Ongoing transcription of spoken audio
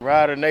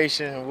Rider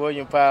Nation,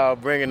 William Powell,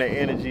 bringing the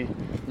energy,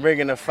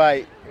 bringing the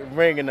fight,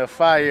 bringing the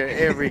fire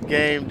every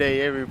game day,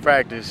 every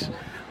practice.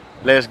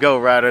 Let's go,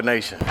 Rider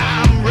Nation.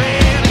 I'm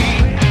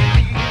ready.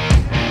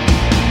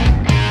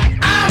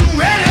 I'm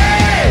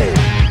ready.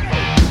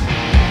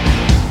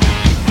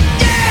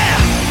 Yeah,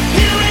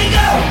 here we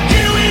go.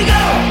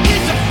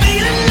 It's a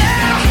feeling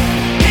now.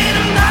 Hit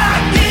 'em high,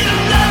 hit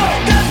 'em low,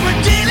 'cause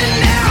we're dealing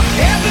now.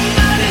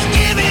 Everybody's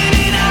giving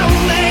it all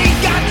they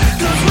got,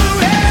 'cause we're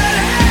ready.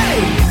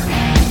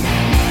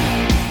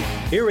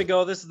 Here we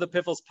go. This is the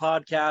Piffles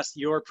podcast,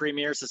 your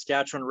premier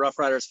Saskatchewan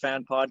Roughriders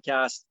fan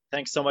podcast.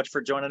 Thanks so much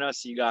for joining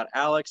us. You got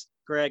Alex,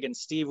 Greg, and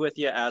Steve with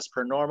you as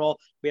per normal.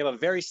 We have a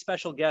very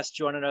special guest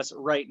joining us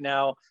right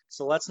now.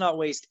 So let's not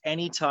waste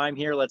any time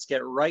here. Let's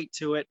get right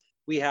to it.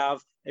 We have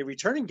a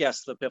returning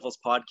guest to the Piffles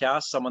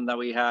podcast, someone that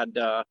we had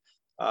a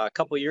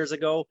couple years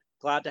ago.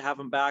 Glad to have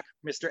him back,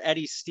 Mr.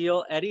 Eddie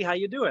Steele. Eddie, how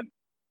you doing?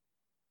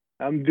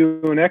 I'm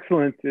doing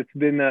excellent. It's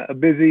been a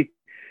busy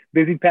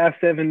past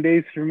 7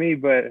 days for me,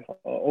 but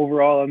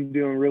overall I'm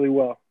doing really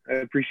well. I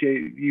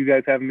appreciate you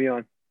guys having me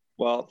on.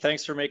 Well,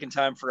 thanks for making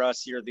time for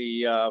us. You're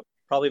the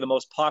probably the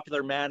most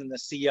popular man in the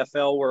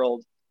CFL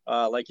world,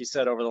 like you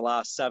said, over the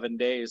last 7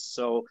 days.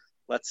 So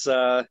let's,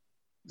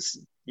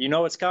 you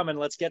know it's coming.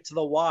 Let's get to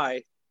the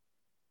why.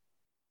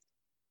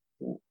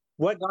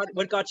 What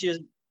got you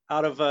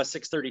out of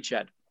 6:30,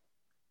 Ched?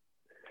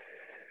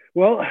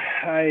 Well,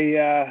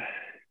 I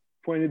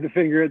pointed the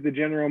finger at the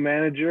general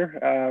manager.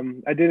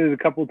 I did it a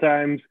couple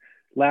times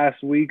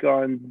last week.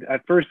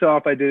 First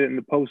off, I did it in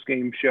the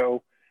post-game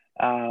show.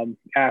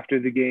 After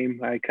the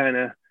game, I kind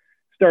of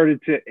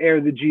started to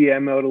air the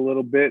GM out a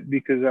little bit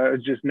because I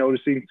was just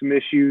noticing some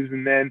issues.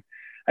 And then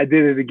I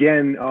did it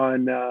again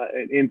on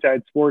an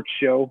Inside Sports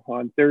show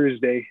on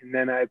Thursday. And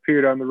then I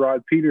appeared on the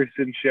Rod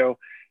Peterson show.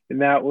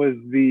 And that was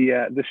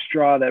the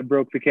straw that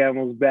broke the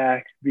camel's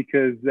back,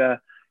 because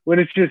when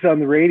it's just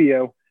on the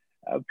radio,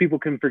 people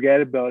can forget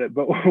about it.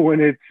 But when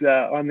it's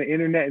on the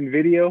internet and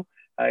video,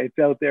 it's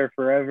out there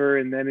forever.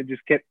 And then it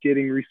just kept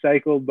getting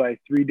recycled by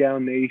 3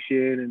 Down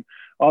Nation and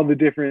all the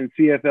different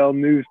CFL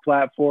news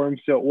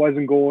platforms. So it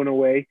wasn't going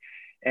away.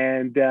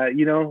 And,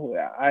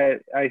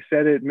 I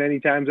said it many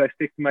times, I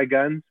stick to my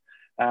guns.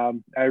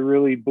 I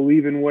really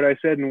believe in what I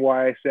said and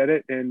why I said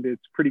it. And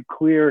it's pretty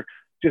clear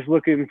just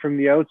looking from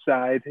the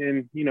outside.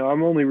 And,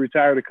 I'm only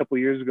retired a couple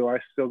of years ago. I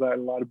still got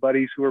a lot of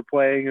buddies who are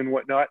playing and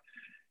whatnot.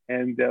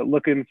 And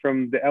looking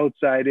from the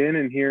outside in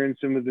and hearing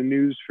some of the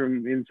news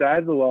from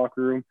inside the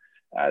locker room,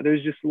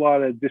 there's just a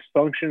lot of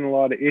dysfunction, a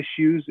lot of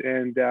issues,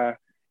 and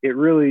it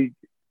really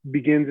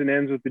begins and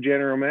ends with the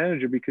general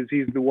manager, because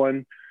he's the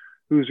one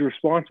who's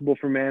responsible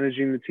for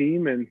managing the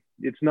team. And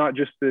it's not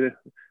just the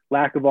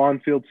lack of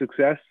on-field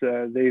success.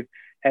 They've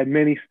had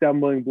many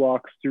stumbling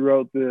blocks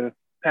throughout the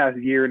past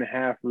year and a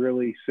half,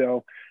 really.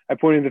 So I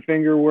pointed the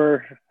finger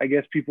where I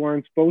guess people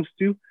aren't supposed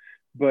to,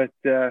 but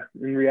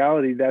in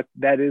reality,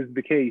 that is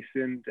the case.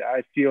 And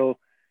I feel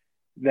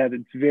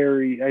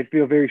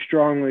very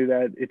strongly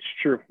that it's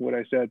true what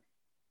I said.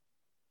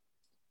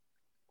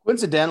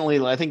 Coincidentally,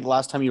 I think the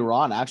last time you were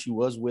on actually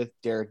was with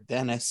Derek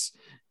Dennis,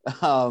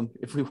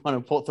 if we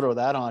want to throw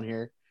that on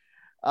here.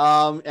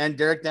 And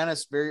Derek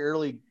Dennis very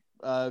early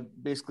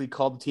basically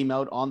called the team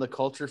out on the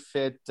culture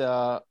fit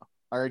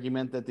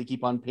argument that they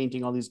keep on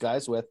painting all these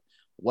guys with.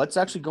 What's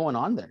actually going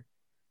on there?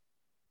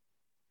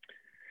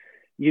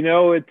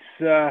 It's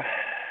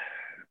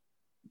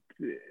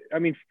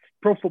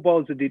pro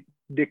football is a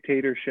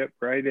dictatorship,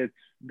 right? It's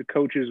the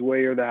coach's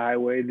way or the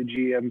highway, the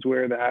GM's way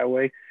or the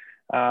highway.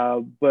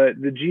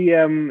 But the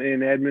GM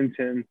in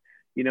Edmonton,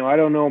 I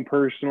don't know him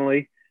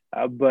personally,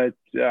 but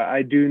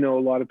I do know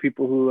a lot of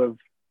people who have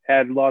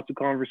had lots of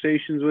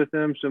conversations with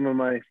him. Some of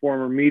my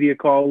former media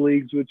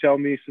colleagues would tell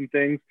me some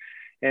things,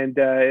 and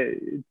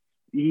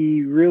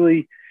he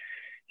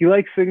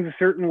likes things a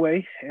certain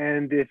way.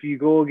 And if you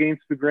go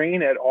against the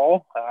grain at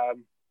all,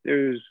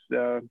 he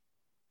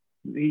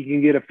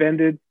can get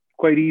offended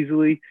quite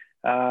easily,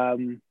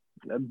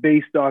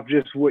 based off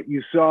just what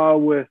you saw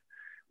with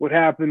what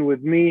happened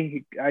with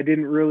me. I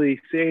didn't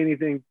really say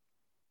anything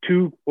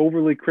too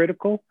overly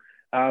critical,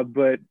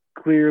 but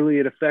clearly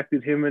it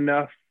affected him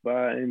enough,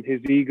 and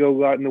his ego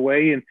got in the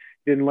way and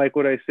didn't like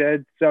what I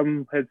said.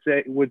 Some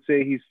would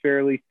say he's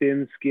fairly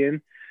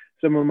thin-skinned.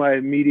 Some of my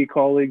media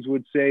colleagues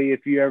would say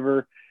if you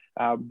ever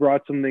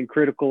brought something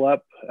critical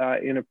up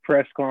in a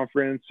press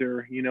conference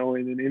or, in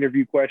an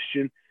interview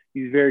question,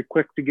 he's very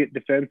quick to get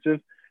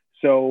defensive.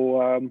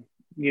 So,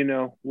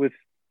 with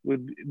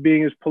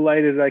being as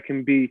polite as I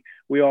can be,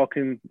 we all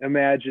can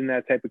imagine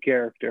that type of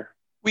character.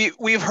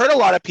 We've heard a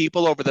lot of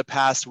people over the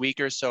past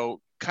week or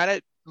so kind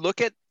of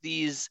look at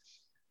these,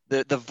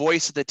 the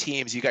voice of the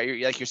teams. You got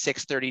your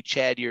 630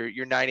 Ched,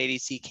 your 980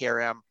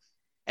 CKRM,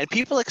 and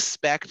people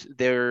expect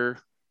their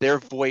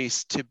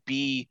voice to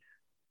be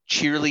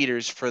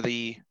cheerleaders for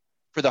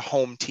the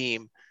home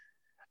team.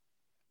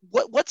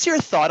 What's your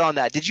thought on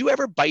that? Did you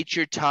ever bite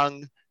your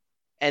tongue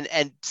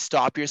and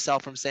stop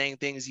yourself from saying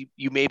things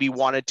you maybe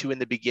wanted to in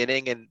the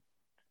beginning and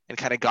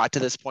kind of got to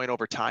this point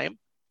over time?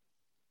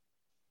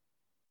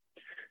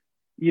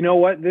 You know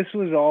what? This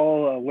was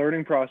all a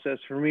learning process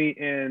for me,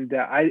 and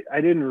I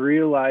didn't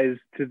realize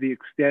to the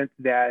extent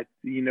that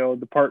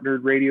the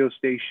partnered radio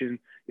station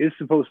is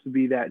supposed to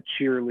be that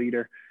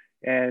cheerleader.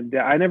 And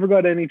I never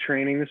got any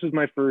training. This was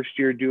my first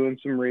year doing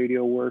some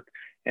radio work.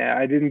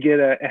 I didn't get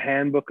a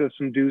handbook of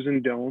some do's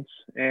and don'ts,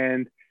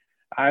 and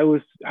I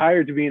was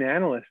hired to be an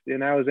analyst,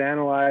 and I was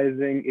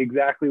analyzing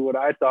exactly what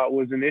I thought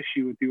was an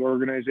issue with the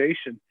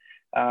organization.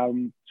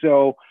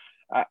 So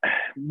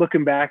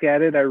looking back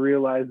at it, I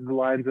realized the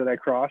lines that I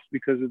crossed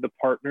because of the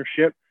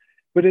partnership.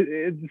 But at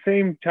the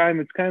same time,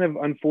 it's kind of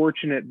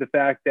unfortunate the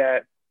fact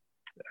that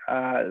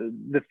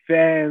the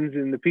fans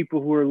and the people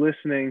who are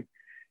listening,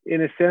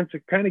 in a sense,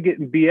 are kind of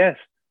getting BS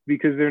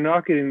because they're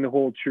not getting the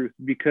whole truth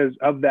because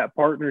of that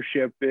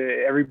partnership.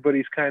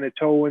 Everybody's kind of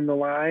toeing the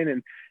line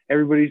and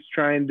everybody's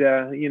trying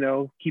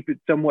to, keep it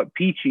somewhat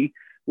peachy,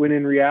 when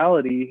in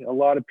reality, a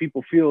lot of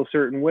people feel a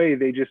certain way.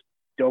 They just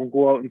don't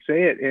go out and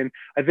say it. And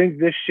I think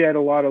this shed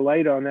a lot of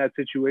light on that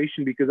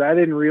situation because I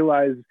didn't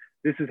realize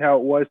this is how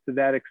it was to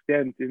that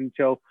extent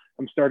until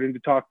I'm starting to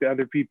talk to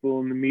other people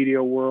in the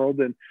media world.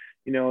 And,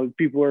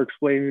 people are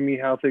explaining to me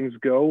how things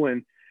go.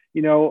 And,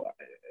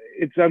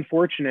 it's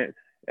unfortunate.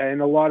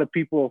 And a lot of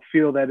people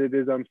feel that it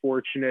is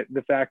unfortunate,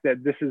 the fact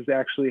that this is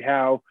actually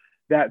how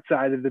that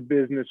side of the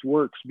business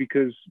works,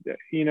 because,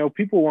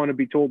 people want to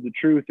be told the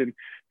truth, and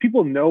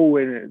people know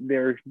when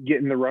they're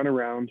getting the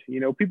runaround.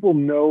 People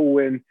know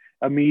when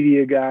a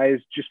media guy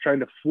is just trying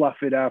to fluff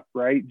it up,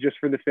 right? Just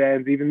for the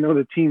fans, even though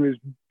the team is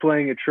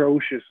playing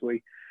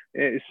atrociously.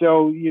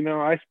 So,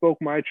 I spoke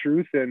my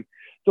truth, and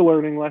it's a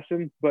learning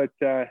lesson, but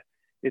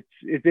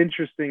it's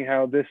interesting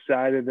how this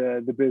side of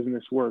the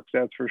business works.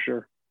 That's for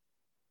sure.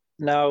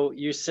 Now,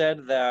 you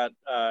said that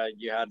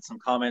you had some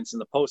comments in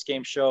the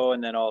post-game show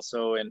and then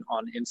also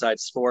on Inside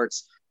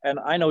Sports. And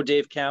I know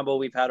Dave Campbell,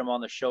 we've had him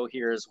on the show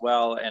here as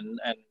well, and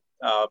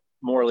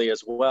Morley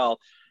as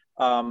well.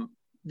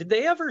 Did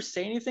they ever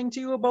say anything to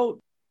you about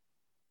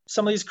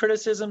some of these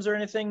criticisms or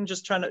anything,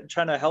 just trying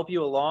to help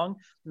you along?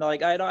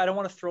 Like, I don't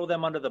want to throw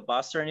them under the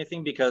bus or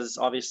anything, because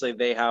obviously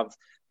they have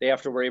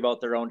to worry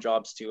about their own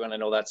jobs too. And I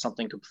know that's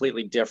something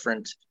completely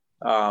different.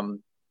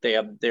 They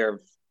have their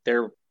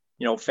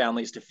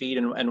families to feed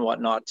and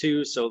whatnot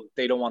too. So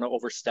they don't want to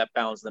overstep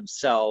bounds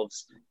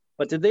themselves.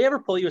 But did they ever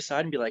pull you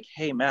aside and be like,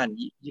 hey man,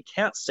 you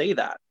can't say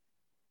that?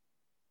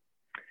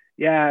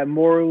 Yeah,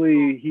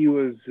 Morley, he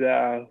was,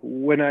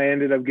 when I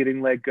ended up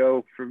getting let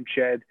go from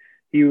Ched,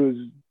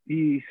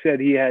 he said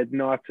he had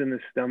knots in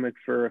his stomach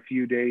for a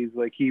few days.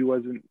 Like, he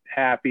wasn't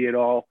happy at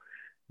all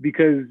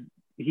because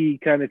he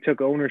kind of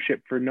took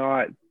ownership for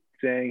not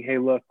saying, hey,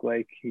 look,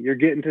 like, you're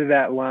getting to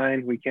that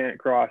line, we can't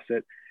cross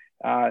it.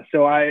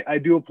 So I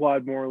do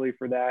applaud Morley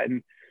for that.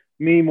 And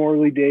me,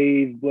 Morley,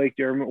 Dave, Blake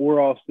Dermott,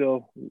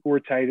 we're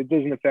tight. It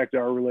doesn't affect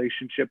our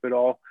relationship at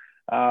all.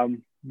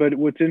 But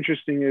what's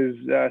interesting is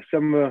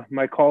some of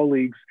my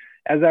colleagues,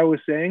 as I was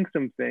saying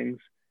some things,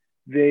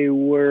 they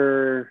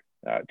were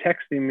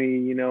texting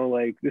me,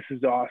 like, this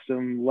is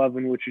awesome,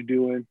 loving what you're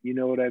doing. You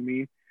know what I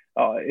mean?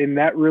 And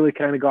that really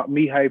kind of got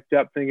me hyped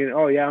up, thinking,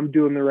 oh yeah, I'm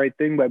doing the right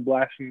thing by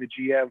blasting the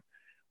GM.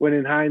 When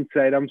in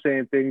hindsight, I'm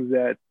saying things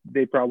that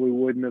they probably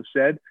wouldn't have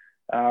said.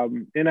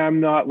 And I'm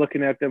not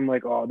looking at them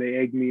like, oh, they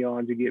egged me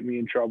on to get me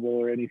in trouble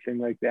or anything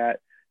like that.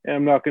 And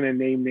I'm not going to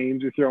name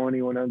names or throw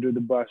anyone under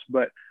the bus,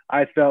 but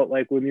I felt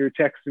like when you were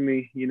texting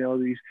me,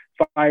 these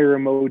fire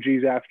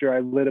emojis after I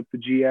lit up the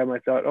GM, I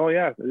thought, oh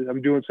yeah,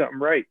 I'm doing something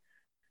right,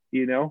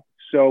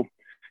 So,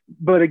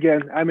 but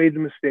again, I made the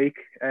mistake,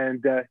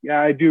 and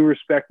yeah, I do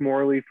respect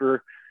Morley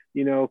for,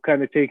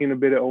 kind of taking a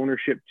bit of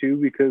ownership too,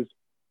 because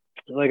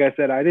like I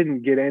said, I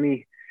didn't get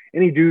any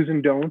do's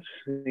and don'ts.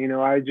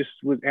 I just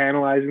was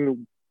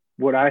analyzing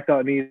what I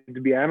thought needed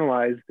to be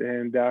analyzed,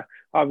 and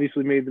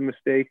obviously made the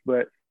mistake,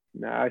 but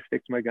I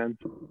stick to my guns.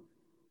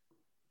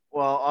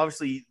 Well,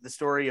 obviously the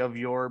story of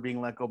your being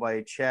let go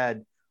by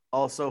Chad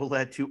also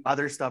led to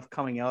other stuff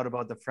coming out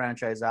about the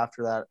franchise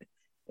after that,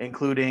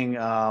 including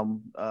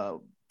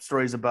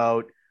stories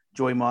about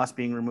Joey Moss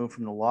being removed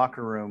from the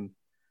locker room.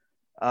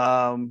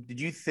 Did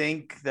you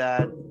think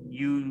that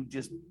you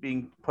just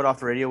being put off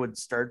the radio would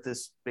start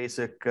this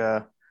basic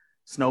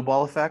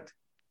snowball effect?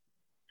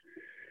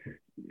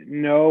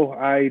 No,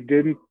 I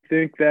didn't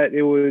think that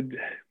it would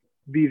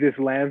be this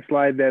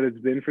landslide that it's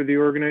been for the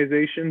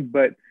organization,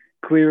 but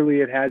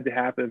clearly it had to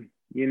happen,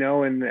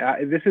 and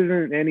this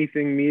isn't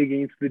anything me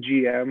against the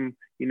GM.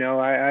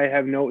 I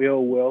have no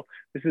ill will.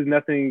 This is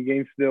nothing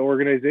against the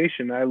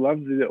organization. I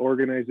love the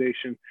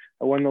organization.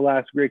 I won the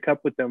last Grey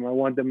Cup with them. I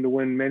want them to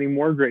win many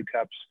more Grey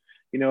Cups.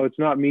 It's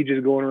not me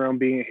just going around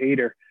being a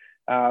hater,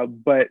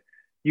 but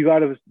you got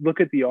to look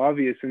at the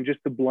obvious and just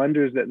the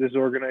blunders that this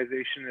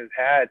organization has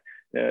had.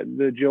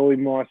 The Joey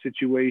Moss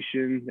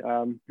situation,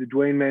 the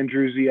Dwayne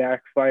Mandrusiak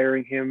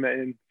firing him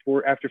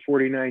after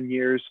 49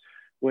 years,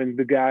 when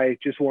the guy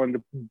just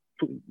wanted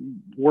to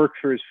work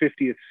for his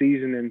 50th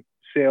season and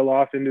sail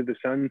off into the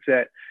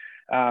sunset.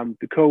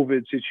 The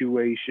COVID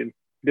situation.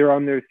 They're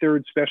on their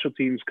third special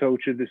teams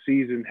coach of the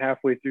season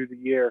halfway through the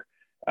year.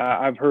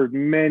 I've heard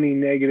many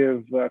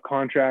negative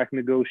contract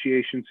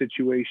negotiation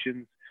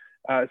situations.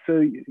 So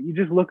you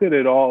just look at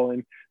it all,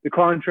 and the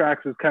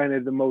contracts is kind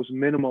of the most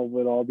minimal of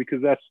it all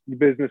because that's the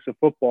business of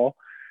football.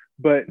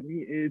 But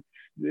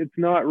it's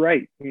not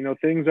right.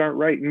 Things aren't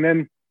right. And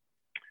then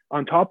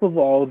on top of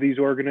all of these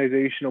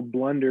organizational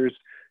blunders,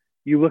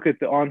 you look at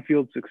the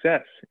on-field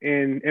success.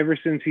 And ever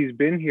since he's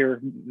been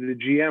here, the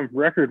GM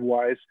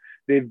record-wise,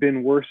 they've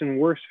been worse and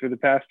worse for the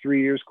past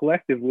 3 years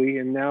collectively.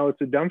 And now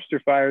it's a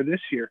dumpster fire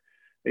this year.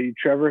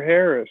 Trevor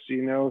Harris, he's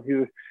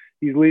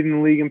leading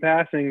the league in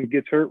passing,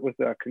 gets hurt with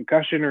a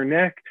concussion or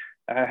neck,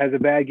 has a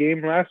bad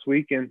game last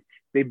week, and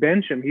they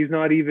bench him. He's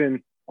not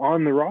even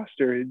on the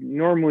roster.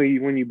 Normally,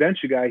 when you bench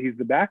a guy, he's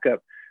the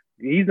backup.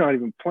 He's not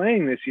even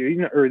playing this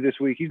year, or this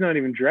week. He's not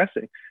even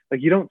dressing.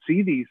 Like, you don't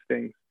see these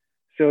things.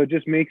 So it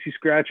just makes you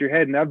scratch your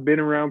head. And I've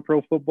been around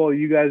pro football.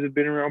 You guys have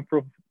been around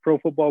pro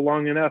football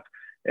long enough.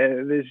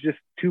 There's just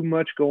too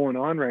much going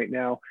on right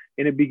now.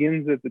 And it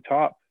begins at the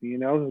top. The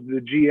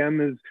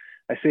GM is,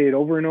 I say it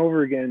over and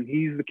over again,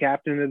 he's the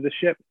captain of the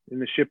ship,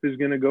 and the ship is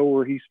going to go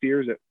where he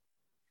steers it.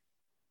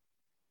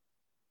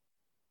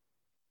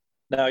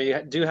 Now,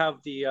 you do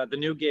have the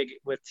new gig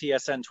with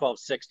TSN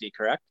 1260,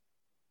 correct?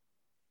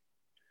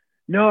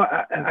 No,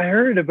 I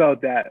heard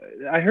about that.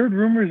 I heard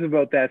rumors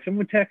about that.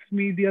 Someone texted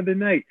me the other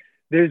night.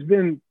 There's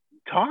been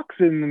talks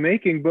in the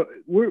making, but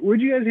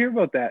where'd you guys hear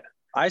about that?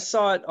 I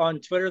saw it on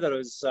Twitter that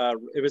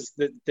it was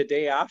the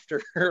day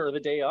after or the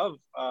day of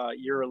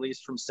your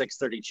release from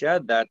 6:30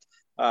 Ched that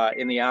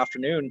in the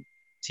afternoon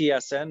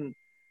TSN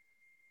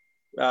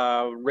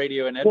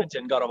radio in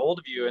Edmonton got a hold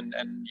of you and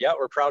yeah,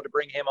 we're proud to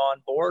bring him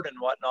on board and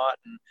whatnot.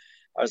 And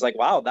I was like,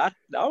 wow, that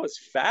was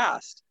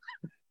fast.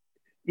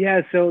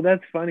 Yeah, so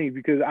that's funny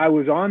because I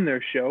was on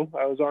their show.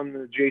 I was on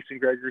the Jason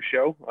Greger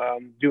show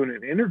doing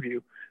an interview,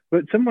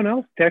 but someone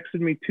else texted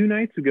me 2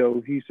 nights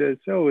ago. He says,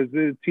 so is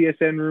the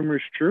TSN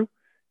rumors true?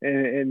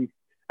 And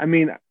I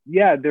mean,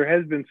 yeah, there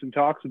has been some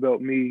talks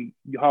about me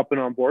hopping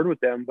on board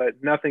with them,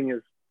 but nothing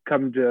has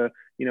come to,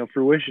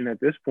 fruition at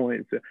this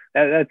point. So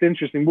that's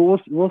interesting,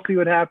 but we'll see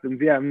what happens.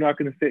 Yeah, I'm not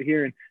going to sit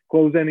here and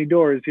close any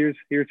doors. Here's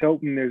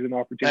hoping there's an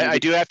opportunity. I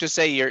do have to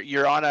say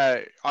you're on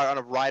a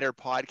Rider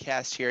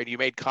podcast here, and you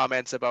made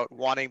comments about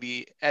wanting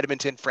the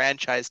Edmonton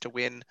franchise to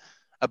win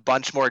a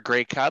bunch more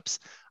Grey Cups.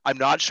 I'm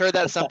not sure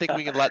that's something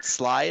we can let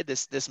slide.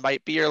 This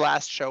might be your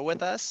last show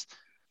with us.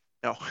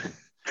 No.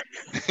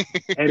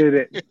 Edit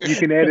it. You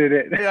can edit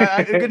it.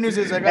 Yeah, the good news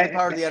is I got the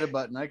power of the edit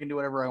button. I can do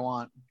whatever I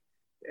want.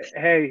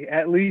 Hey,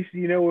 at least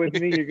with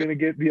me, you're going to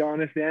get the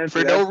honest answer.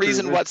 For no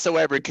reason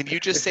whatsoever. Can you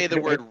just say the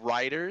word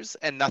Riders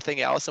and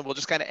nothing else, and we'll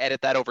just kind of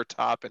edit that over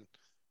top, and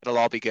it'll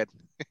all be good.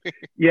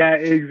 Yeah,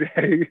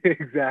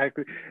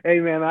 exactly. Hey,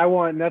 man, I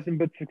want nothing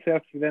but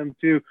success for them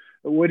too.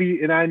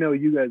 And I know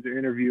you guys are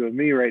interviewing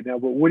me right now,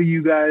 but what do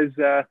you guys?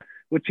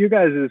 What's your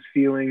guys'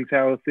 feelings?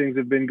 How things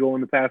have been going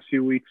the past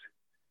few weeks?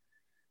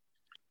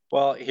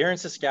 Well, here in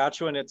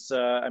Saskatchewan, it's,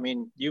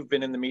 you've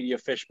been in the media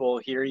fishbowl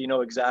here. You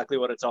know exactly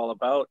what it's all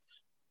about.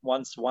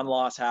 Once one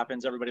loss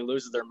happens, everybody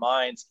loses their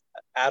minds.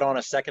 Add on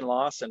a second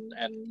loss, and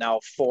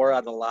now 4 out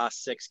of the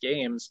last 6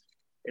 games,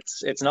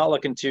 it's not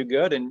looking too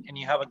good. And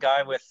you have a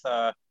guy with,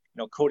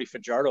 Cody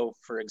Fajardo,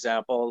 for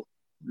example,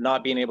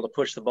 not being able to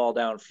push the ball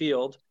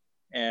downfield.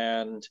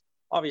 And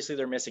obviously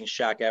they're missing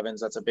Shaq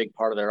Evans. That's a big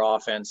part of their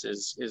offense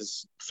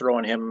is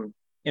throwing him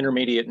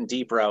intermediate and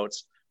deep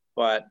routes.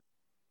 But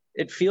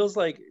it feels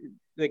like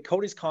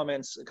Cody's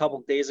comments a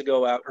couple days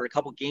ago or a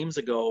couple games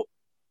ago,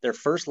 their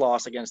first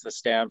loss against the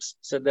Stamps,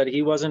 said that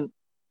he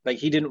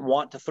didn't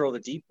want to throw the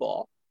deep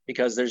ball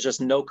because there's just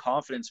no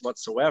confidence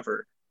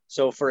whatsoever.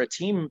 So for a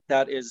team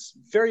that is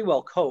very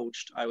well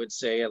coached, I would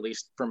say, at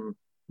least from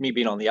me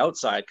being on the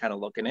outside, kind of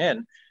looking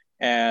in,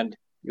 and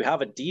you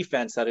have a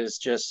defense that is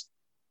just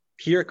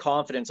pure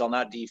confidence on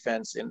that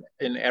defense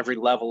in every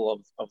level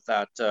of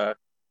that,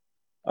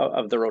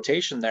 of the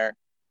rotation there.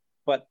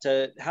 But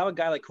to have a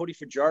guy like Cody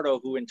Fajardo,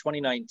 who in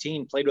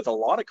 2019 played with a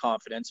lot of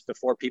confidence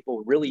before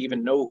people really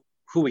even know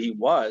who he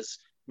was,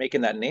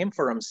 making that name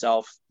for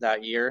himself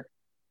that year,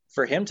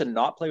 for him to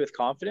not play with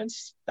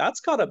confidence,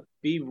 that's got to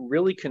be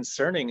really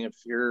concerning if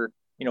you're,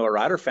 a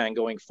Rider fan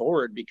going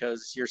forward,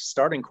 because your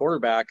starting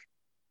quarterback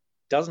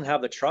doesn't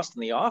have the trust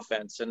in the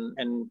offense.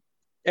 And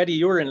Eddie,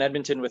 you were in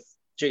Edmonton with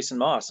Jason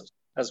Moss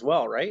as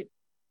well, right?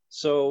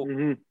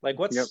 So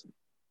what's, yep.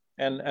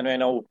 And I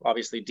know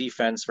obviously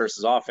defense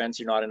versus offense,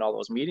 you're not in all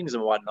those meetings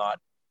and whatnot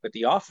with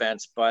the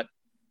offense, but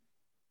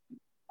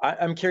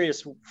I'm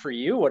curious for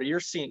you, what you're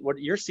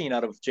seeing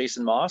out of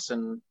Jason Moss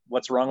and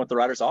what's wrong with the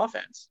Riders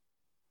offense.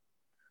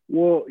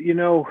 Well,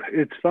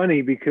 it's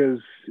funny because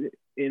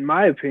in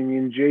my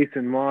opinion,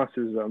 Jason Moss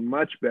is a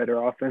much better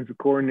offensive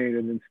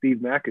coordinator than Steve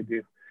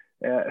McAdoo.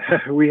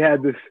 We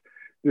had this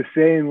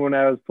saying when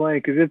I was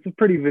playing, because it's a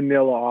pretty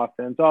vanilla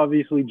offense.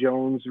 Obviously,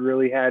 Jones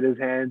really had his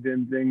hand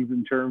in things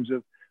in terms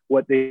of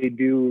what they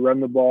do, run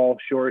the ball,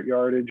 short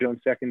yardage on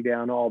second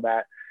down, all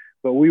that.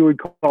 But we would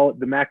call it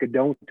the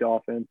Macadon't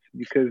offense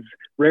because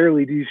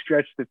rarely do you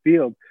stretch the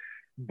field.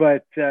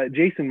 But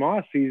Jason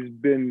Moss, he's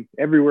been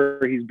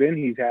everywhere he's been.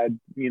 He's had,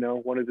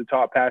 one of the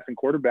top passing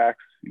quarterbacks,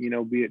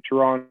 be it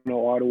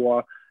Toronto,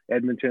 Ottawa,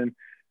 Edmonton.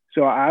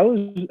 So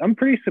I'm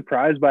pretty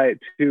surprised by it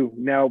too.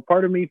 Now,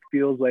 part of me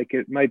feels like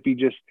it might be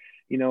just,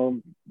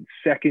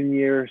 second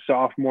year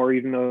sophomore,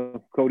 even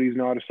though Cody's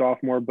not a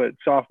sophomore, but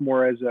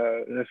sophomore as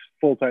a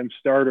full-time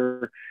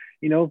starter.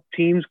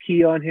 Teams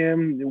key on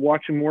him,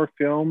 watching more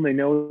film. They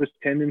know his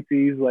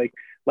tendencies. Like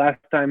last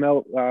time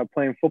out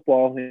playing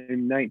football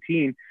in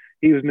 19,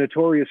 he was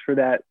notorious for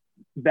that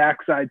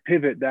backside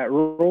pivot, that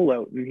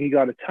rollout, and he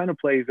got a ton of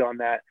plays on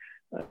that.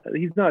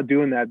 He's not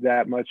doing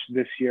that much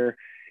this year.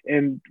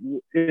 And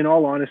in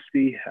all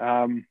honesty,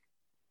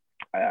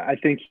 I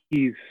think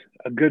he's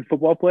a good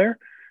football player.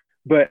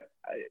 But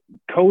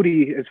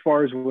Cody, as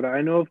far as what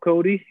I know of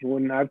Cody,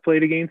 when I've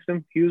played against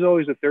him, he was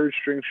always a third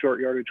string short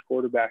yardage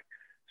quarterback.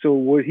 So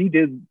what he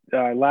did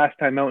last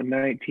time out in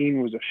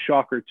 19 was a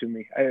shocker to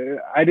me.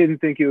 I didn't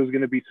think it was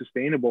going to be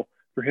sustainable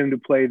for him to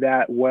play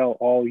that well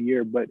all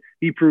year, but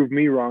he proved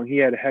me wrong. He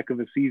had a heck of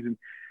a season.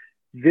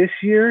 This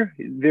year,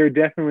 there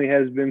definitely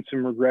has been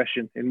some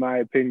regression, in my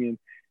opinion.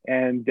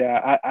 And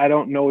I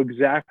don't know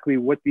exactly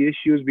what the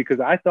issue is, because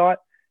I thought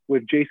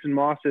with Jason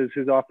Moss as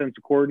his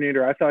offensive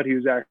coordinator, I thought he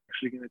was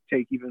actually going to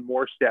take even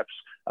more steps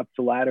up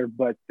the ladder,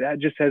 but that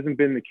just hasn't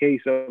been the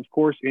case. Of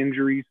course,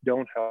 injuries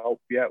don't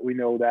help. Yeah, we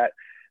know that.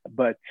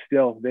 But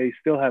still, they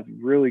still have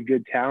really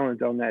good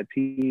talent on that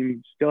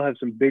team, still have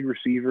some big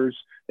receivers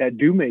that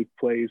do make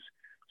plays.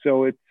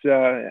 So it's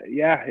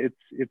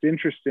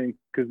interesting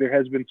because there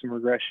has been some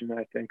regression,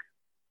 I think.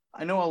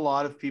 I know a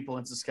lot of people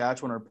in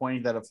Saskatchewan are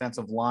pointing that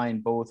offensive line,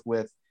 both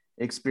with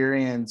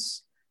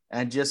experience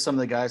and just some of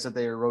the guys that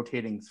they are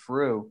rotating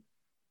through.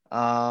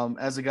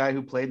 As a guy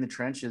who played in the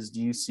trenches,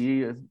 do you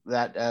see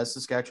that as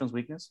Saskatchewan's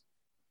weakness?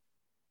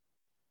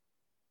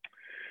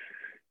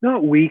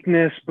 Not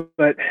weakness,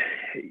 but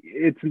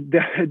it's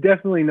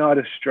definitely not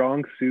a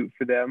strong suit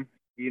for them.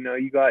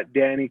 You got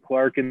Danny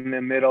Clark in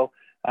the middle.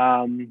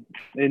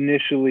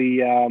 Initially,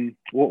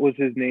 what was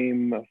his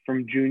name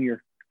from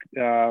junior?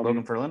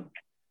 Logan Ferlin?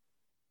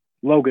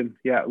 Logan.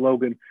 Yeah,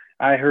 Logan.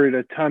 I heard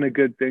a ton of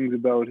good things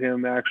about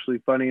him,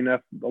 actually. Funny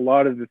enough, a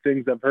lot of the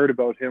things I've heard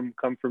about him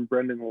come from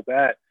Brendan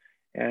Labatt,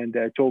 and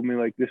told me,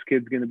 like, this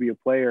kid's going to be a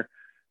player.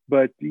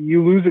 But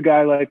you lose a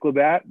guy like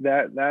Labatt,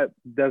 that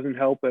doesn't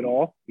help at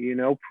all.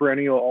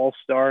 Perennial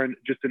all-star and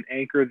just an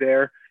anchor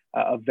there,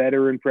 a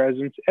veteran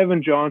presence.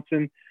 Evan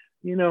Johnson,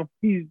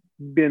 he's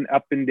been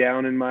up and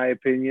down in my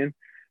opinion.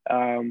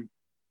 And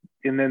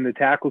then the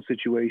tackle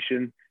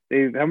situation.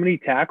 How many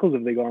tackles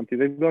have they gone through?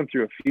 They've gone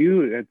through a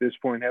few at this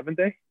point, haven't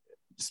they?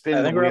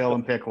 Spin the wheel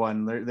and pick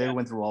one. They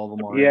went through all of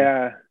them already.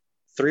 Yeah.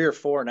 3 or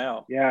 4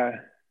 now.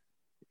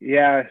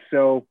 Yeah.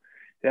 So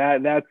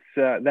that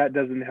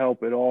doesn't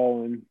help at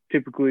all. And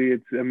typically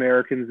it's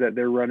Americans that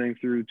they're running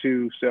through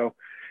too. So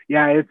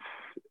yeah,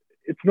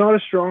 it's not a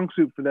strong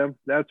suit for them.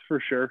 That's for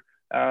sure.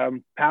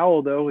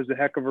 Powell though is a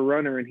heck of a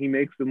runner, and he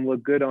makes them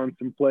look good on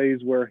some plays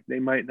where they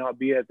might not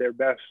be at their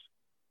best.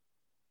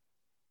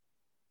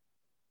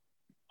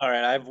 All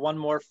right, I have one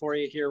more for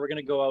you here. We're going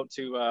to go out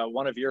to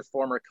one of your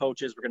former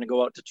coaches. We're going to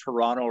go out to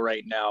Toronto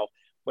right now.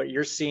 What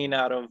you're seeing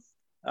out of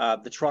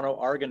the Toronto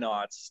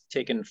Argonauts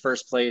taking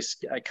first place,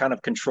 kind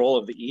of control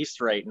of the East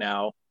right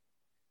now.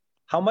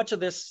 How much of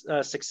this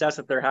success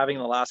that they're having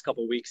in the last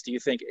couple of weeks do you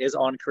think is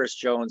on Chris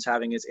Jones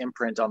having his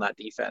imprint on that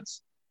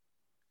defense?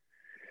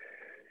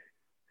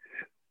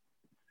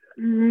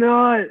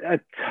 Not a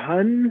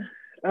ton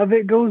of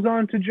it goes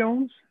on to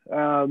Jones.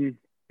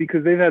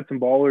 Because they've had some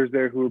ballers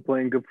there who are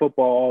playing good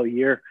football all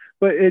year,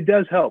 but it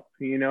does help.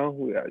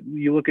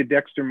 You look at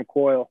Dexter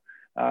McCoyle,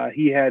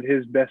 he had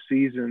his best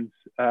seasons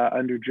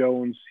under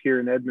Jones here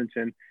in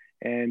Edmonton,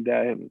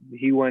 and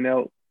he went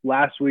out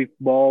last week,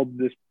 balled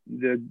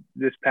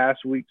this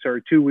past week,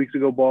 2 weeks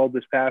ago, balled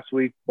this past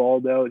week,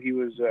 balled out. He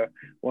was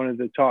one of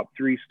the top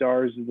 3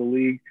 stars of the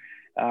league.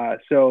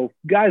 So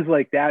guys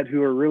like that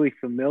who are really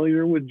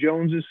familiar with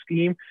Jones's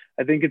scheme,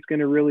 I think it's going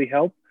to really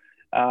help.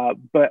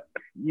 But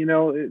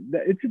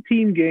it's a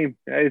team game.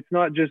 It's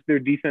not just their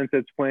defense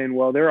that's playing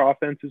well. Their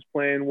offense is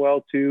playing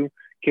well too.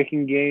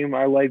 Kicking game.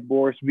 I like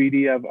Boris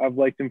Beatty. I've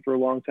liked him for a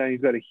long time.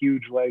 He's got a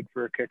huge leg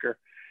for a kicker.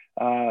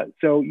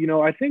 So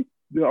I think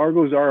the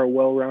Argos are a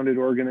well-rounded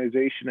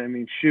organization. I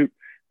mean, shoot,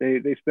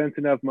 they spent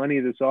enough money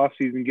this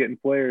offseason getting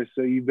players,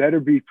 so you better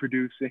be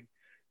producing.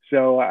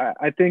 So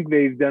I think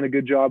they've done a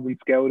good job in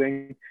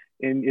scouting.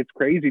 And it's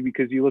crazy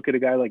because you look at a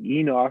guy like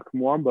Enoch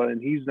Mwamba, and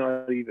he's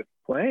not even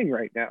playing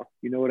right now.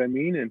 You know what I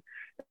mean? And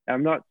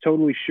I'm not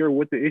totally sure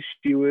what the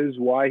issue is,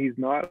 why he's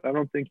not. I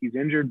don't think he's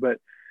injured, but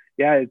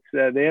yeah,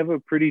 they have a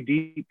pretty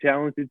deep,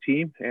 talented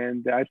team,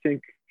 and I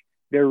think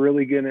they're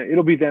really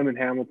it'll be them and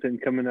Hamilton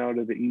coming out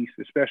of the East,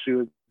 especially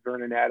with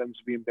Vernon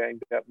Adams being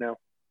banged up now.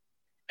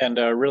 And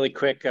really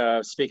quick,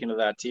 speaking of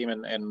that team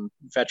and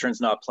veterans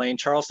not playing,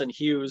 Charleston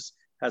Hughes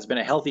has been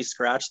a healthy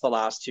scratch the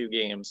last 2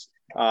 games.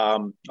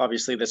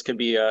 Obviously this could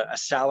be a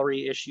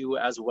salary issue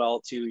as well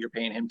too. You're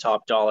paying him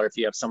top dollar. If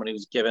you have somebody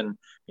who's given,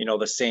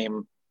 the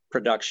same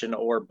production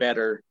or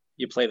better,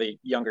 you play the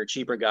younger,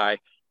 cheaper guy.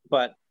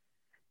 But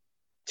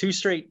 2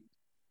 straight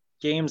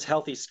games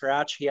healthy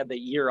scratch. He had the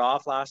year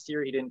off last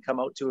year. He didn't come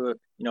out to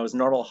his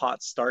normal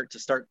hot start to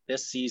start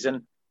this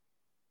season.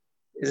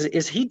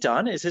 Is he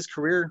done? Is his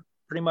career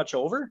pretty much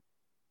over?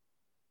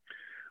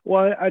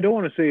 Well, I don't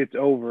want to say it's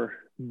over,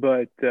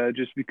 but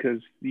just because,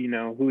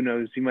 who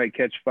knows, he might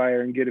catch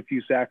fire and get a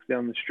few sacks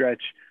down the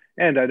stretch.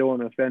 And I don't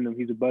want to offend him.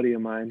 He's a buddy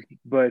of mine.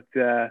 But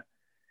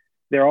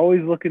they're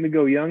always looking to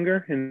go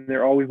younger, and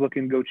they're always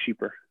looking to go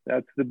cheaper.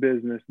 That's the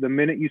business. The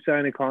minute you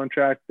sign a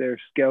contract, they're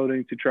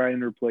scouting to try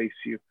and replace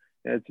you.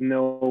 That's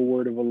no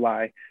word of a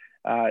lie.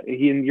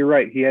 And you're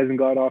right. He hasn't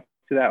got off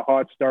to that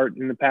hot start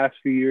in the past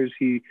few years.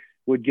 He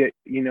would get,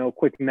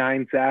 quick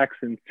 9 sacks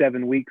in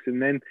 7 weeks, and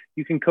then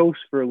you can coast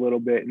for a little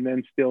bit and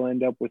then still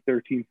end up with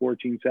 13,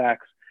 14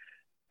 sacks.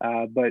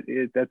 But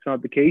that's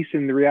not the case.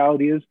 And the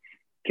reality is,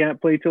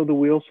 can't play till the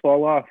wheels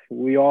fall off.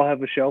 We all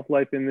have a shelf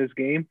life in this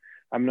game.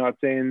 I'm not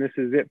saying this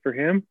is it for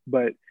him,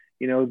 but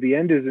the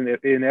end is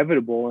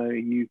inevitable.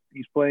 And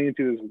he's playing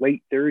into his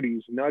late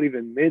 30s, not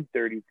even mid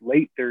 30s,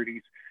 late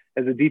 30s.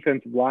 As a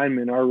defensive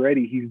lineman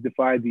already, he's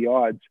defied the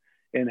odds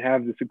and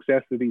have the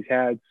success that he's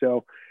had.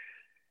 So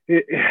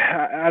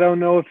I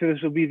don't know if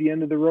this will be the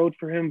end of the road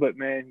for him, but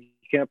man, you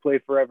can't play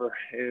forever,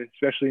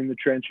 especially in the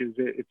trenches.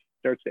 It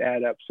starts to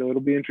add up. So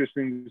it'll be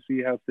interesting to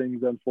see how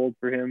things unfold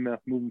for him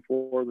moving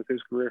forward with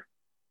his career.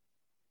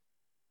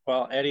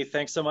 Well, Eddie,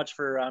 thanks so much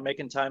for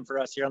making time for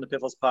us here on the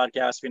Piffles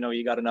podcast. We know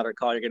you got another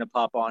call. You're going to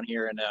pop on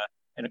here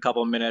in a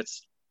couple of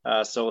minutes.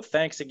 So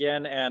thanks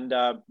again, and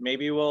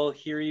maybe we'll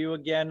hear you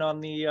again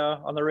on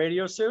the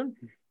radio soon.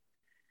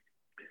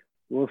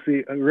 We'll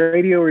see.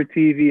 Radio or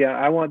TV.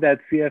 I want that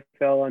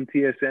CFL on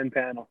TSN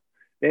panel.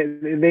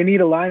 They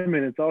need a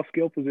lineman. It's all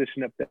skill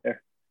position up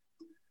there.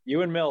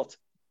 You and Milt.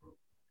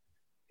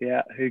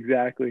 Yeah,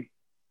 exactly.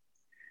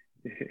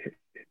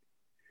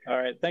 All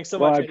right. Thanks so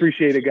much. Well, I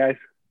appreciate it, guys.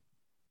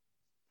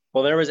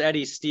 Well, there was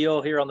Eddie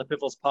Steele here on the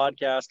Piffles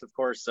podcast, of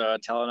course,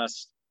 telling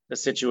us the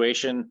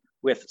situation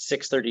with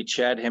 630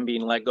 Ched, him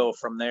being let go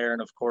from there.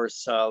 And of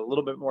course, a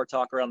little bit more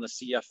talk around the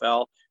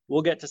CFL.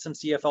 We'll get to some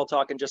CFL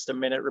talk in just a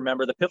minute.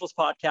 Remember, the Piffles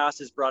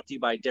podcast is brought to you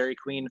by Dairy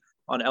Queen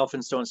on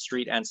Elphinstone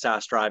Street and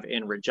Sass Drive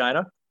in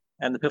Regina.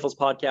 And the Piffles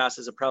podcast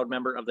is a proud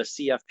member of the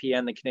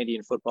CFPN, the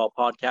Canadian Football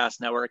Podcast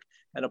Network,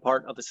 and a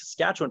part of the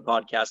Saskatchewan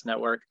Podcast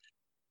Network.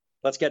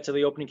 Let's get to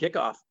the opening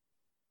kickoff.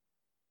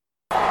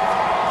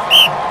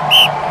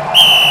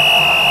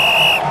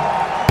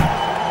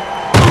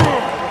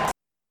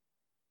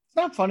 It's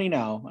not funny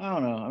now. I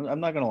don't know. I'm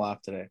not gonna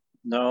laugh today.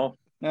 No.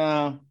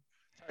 I'm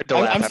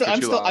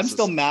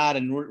still mad,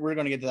 and we're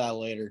gonna get to that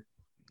later.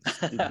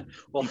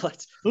 Well,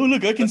 let's. Oh,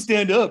 look, I can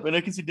stand up and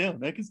I can sit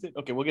down. I can stand.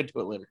 Okay, we'll get to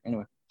it later.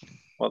 Anyway.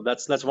 Well,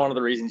 that's one of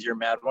the reasons you're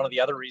mad. One of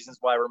the other reasons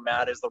why we're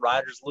mad is the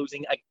Riders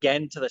losing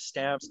again to the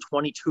Stamps,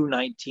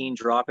 22-19,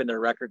 dropping their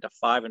record to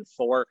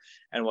 5-4.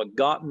 And what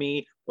got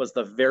me was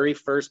the very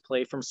first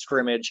play from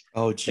scrimmage.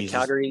 Oh, Jesus. The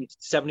Calgary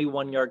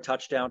 71-yard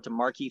touchdown to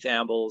Markeith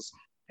Ambles.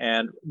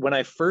 And when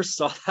I first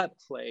saw that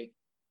play,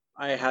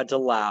 I had to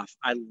laugh.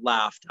 I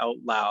laughed out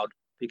loud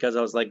because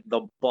I was like,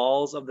 the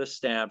balls of the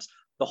Stamps.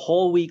 The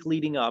whole week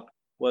leading up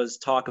was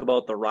talk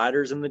about the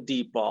Riders and the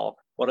deep ball.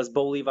 What does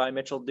Bo Levi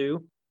Mitchell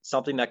do?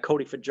 Something that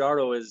Cody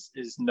Fajardo is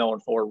known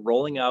for,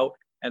 rolling out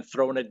and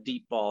throwing a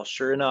deep ball.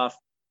 Sure enough,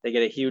 they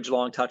get a huge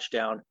long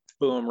touchdown.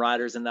 Boom,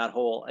 Riders in that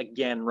hole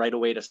again right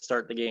away to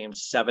start the game,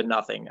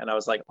 7-0. And I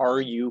was like, are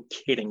you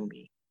kidding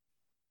me?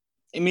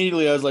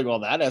 Immediately, I was like, well,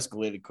 that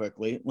escalated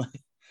quickly.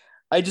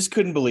 I just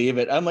couldn't believe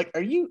it. I'm like,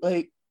 are you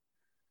like,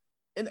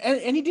 and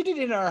he did it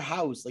in our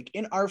house, like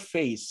in our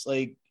face,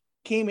 like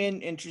came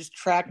in and just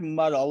tracked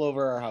mud all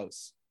over our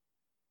house.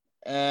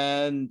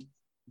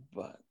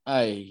 But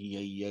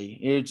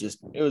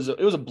it was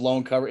a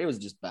blown cover. It was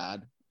just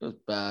bad. It was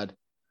bad.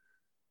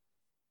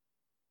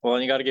 Well,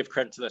 and you got to give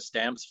credit to the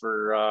Stamps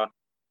for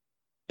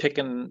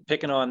picking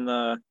on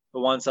the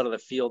one side of the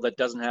field that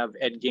doesn't have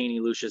Ed Gainey,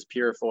 Lucius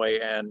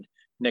Purifoy, and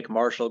Nick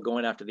Marshall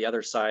going after the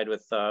other side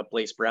with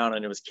Blaise Brown,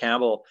 and it was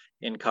Campbell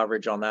in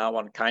coverage on that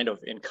one, kind of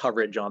in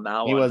coverage on that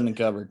one. He wasn't in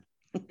coverage.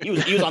 He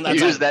was on that.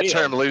 Use that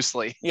term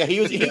loosely. Yeah, he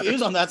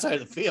was on that side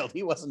of the field.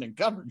 He wasn't in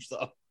coverage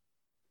though.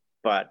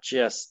 But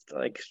just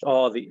like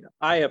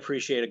I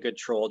appreciate a good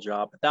troll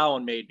job. But that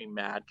one made me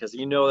mad because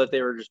that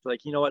they were just like,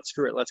 you know what,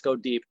 screw it, let's go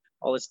deep.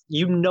 All this,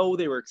 they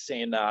were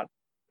saying that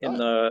in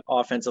the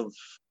offensive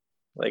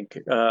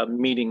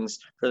meetings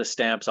for the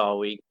Stamps all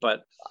week.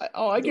 But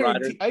I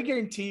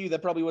guarantee you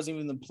that probably wasn't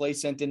even the play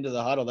sent into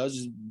the huddle. That was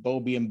just Bo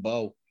being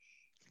Bo.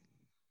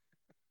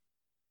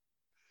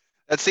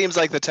 That seems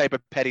like the type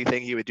of petty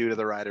thing he would do to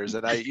the Riders.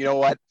 And you know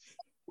what?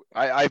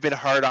 I've been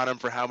hard on him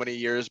for how many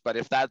years, but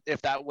if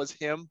that was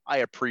him, I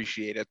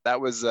appreciate it.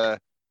 That was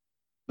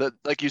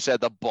like you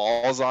said, the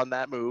balls on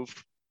that move.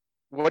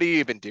 What do you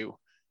even do?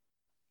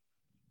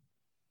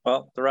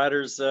 Well, the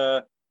Riders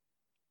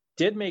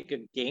did make a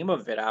game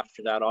of it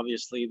after that,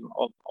 obviously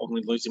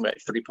only losing by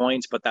 3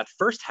 points, but that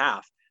first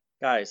half,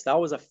 guys, that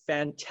was a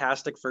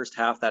fantastic first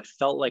half. That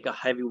felt like a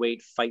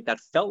heavyweight fight. That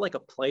felt like a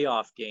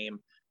playoff game.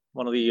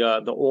 one of the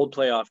old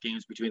playoff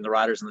games between the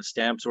Riders and the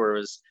Stamps, where it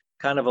was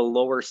kind of a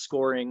lower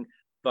scoring,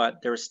 but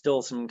there was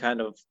still some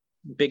kind of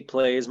big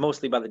plays,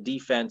 mostly by the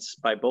defense,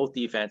 by both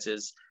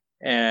defenses.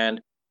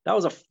 And that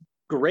was a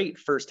great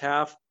first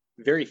half,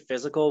 very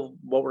physical.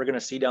 What we're going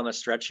to see down the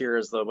stretch here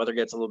as the weather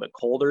gets a little bit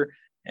colder.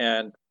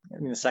 And I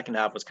mean, the second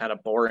half was kind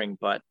of boring,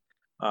 but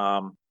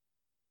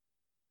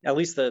at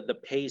least the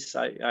pace,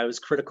 I was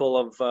critical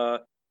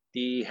of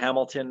the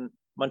Hamilton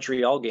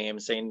Montreal game,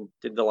 saying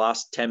did the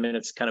last 10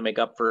 minutes kind of make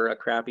up for a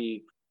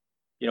crappy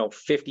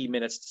 50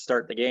 minutes to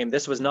start the game.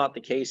 This was not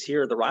the case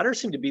here. The Riders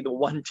seem to be the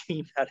one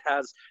team that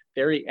has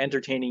very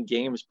entertaining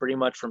games pretty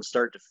much from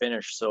start to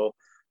finish. So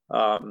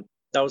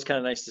that was kind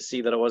of nice to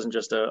see that it wasn't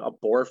just a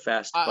bore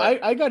fest.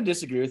 But I got to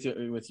disagree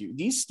with you.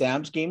 These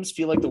Stamps games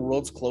feel like the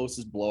world's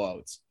closest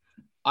blowouts.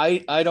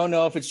 I don't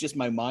know if it's just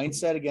my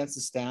mindset against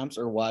the Stamps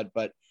or what,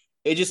 but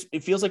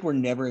it feels like we're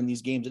never in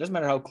these games. It doesn't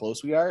matter how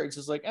close we are. It's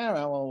just like,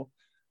 well,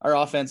 our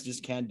offense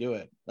just can't do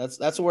it.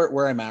 That's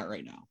where I'm at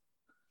right now.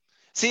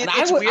 See,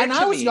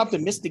 I was the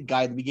optimistic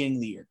guy at the beginning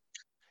of the year.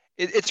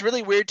 It's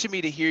really weird to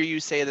me to hear you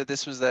say that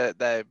this was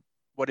the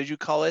what did you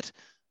call it?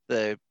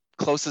 The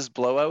closest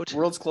blowout?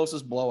 World's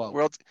closest blowout.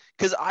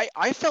 Because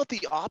I felt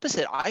the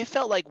opposite. I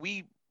felt like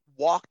we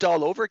walked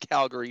all over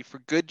Calgary for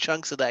good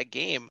chunks of that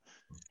game,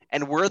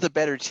 and we're the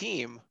better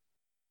team.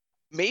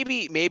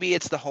 Maybe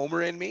it's the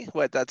homer in me,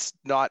 but that's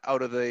not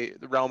out of the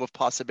realm of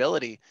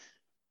possibility.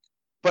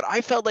 But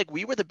I felt like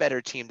we were the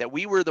better team, that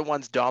we were the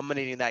ones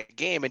dominating that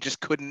game and just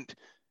couldn't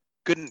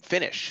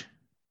finish.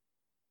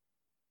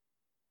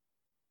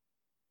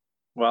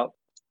 Well,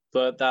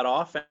 that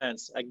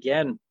offense,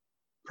 again,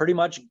 pretty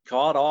much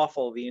god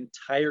awful the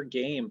entire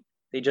game.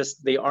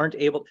 They aren't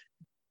able.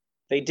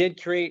 They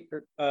did create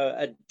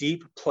a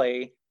deep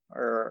play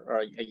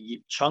or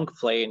a chunk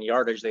play in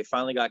yardage. They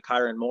finally got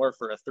Kyron Moore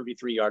for a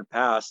 33-yard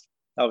pass.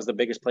 That was the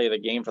biggest play of the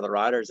game for the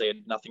Riders. They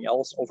had nothing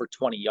else over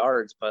 20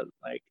 yards, but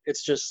like,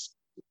 it's just,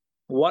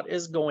 what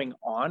is going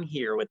on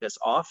here with this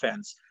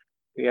offense?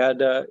 We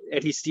had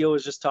Eddie Steele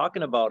was just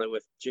talking about it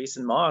with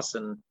Jason Moss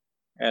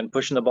and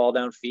pushing the ball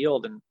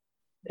downfield. And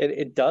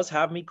it does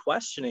have me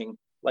questioning,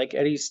 like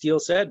Eddie Steele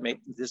said,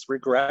 this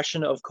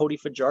regression of Cody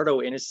Fajardo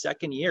in his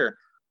second year.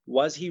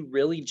 Was he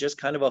really just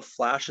kind of a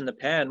flash in the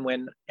pan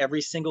when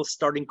every single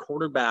starting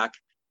quarterback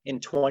in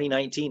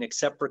 2019,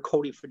 except for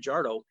Cody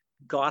Fajardo,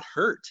 got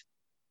hurt?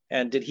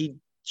 And did he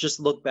just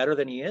look better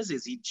than he is?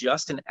 Is he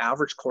just an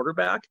average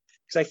quarterback?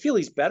 Because I feel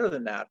he's better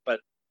than that,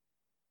 but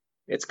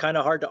it's kind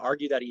of hard to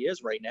argue that he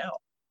is right now.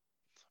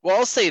 Well,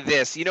 I'll say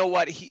this. You know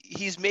what?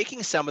 He's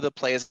making some of the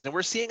plays, and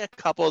we're seeing a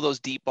couple of those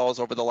deep balls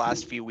over the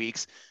last few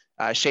weeks.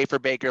 Schaefer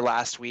Baker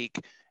last week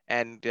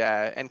and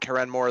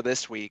Karen Moore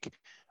this week.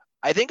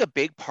 I think a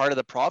big part of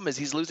the problem is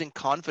he's losing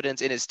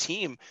confidence in his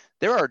team.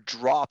 There are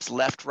drops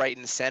left, right,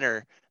 and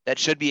center that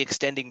should be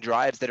extending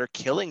drives that are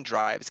killing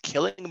drives,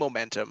 killing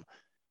momentum.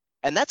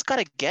 And that's got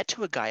to get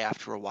to a guy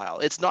after a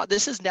while.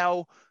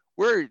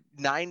 We're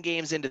 9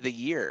 games into the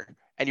year,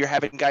 and you're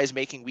having guys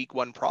making week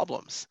 1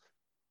 problems.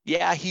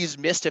 Yeah, he's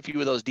missed a few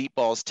of those deep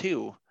balls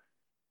too.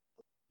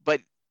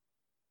 But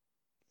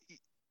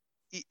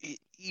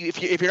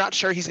if you're not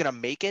sure he's going to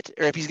make it,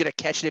 or if he's going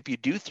to catch it if you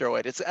do throw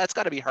it, that's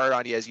got to be hard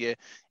on you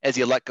as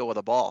you let go of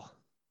the ball.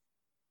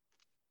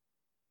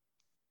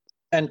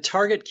 And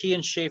target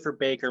Kean Schaefer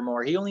Baker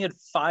more. He only had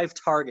 5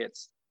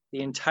 targets the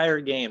entire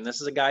game.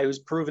 This is a guy who's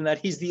proven that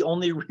he's the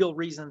only real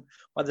reason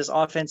why this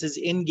offense is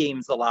in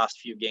games the last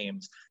few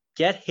games.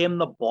 Get him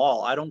the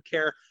ball. I don't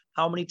care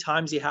how many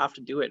times you have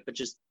to do it, but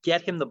just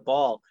get him the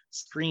ball.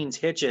 Screens,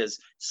 hitches,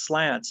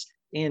 slants,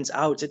 ins,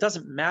 outs. It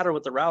doesn't matter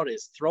what the route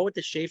is. Throw it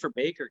to Schaefer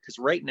Baker, because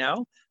right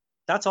now,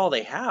 that's all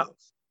they have.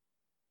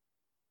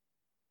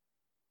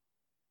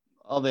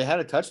 Oh, they had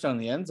a touchdown in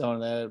the end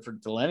zone for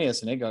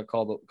Delenius, and it got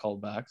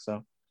called back.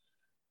 So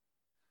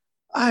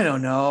I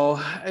don't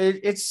know.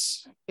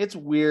 It's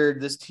weird.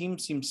 This team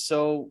seems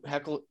so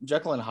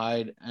Jekyll and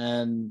Hyde,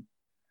 and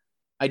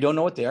I don't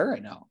know what they are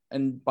right now.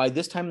 And by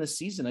this time of the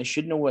season, I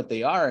should know what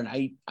they are, and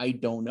I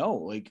don't know.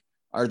 Like,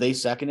 are they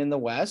second in the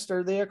West? Or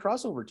are they a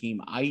crossover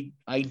team? I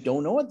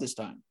don't know at this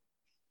time.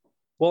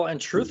 Well, and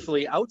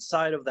truthfully,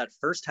 outside of that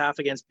first half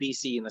against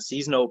BC in the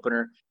season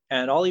opener,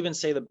 and I'll even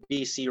say the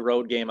BC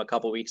road game a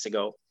couple weeks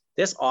ago,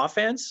 this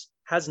offense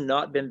has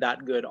not been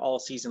that good all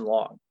season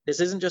long. This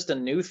isn't just a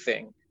new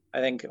thing. I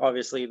think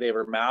obviously they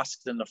were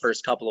masked in the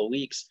first couple of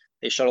weeks.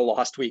 They should have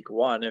lost week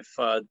 1 if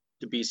the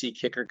BC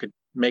kicker could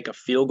make a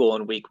field goal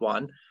in week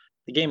 1.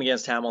 The game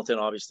against Hamilton,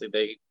 obviously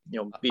they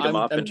beat them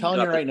up. I'm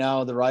telling you right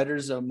now, the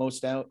Riders'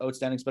 most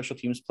outstanding special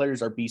teams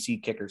players are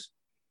BC kickers.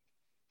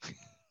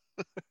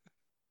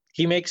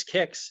 He makes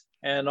kicks,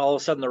 and all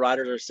of a sudden the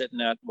Riders are sitting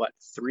at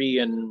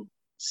 3-6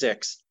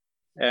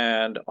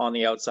 and on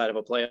the outside of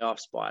a playoff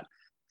spot.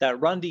 That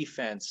run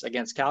defense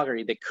against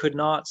Calgary, they could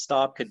not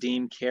stop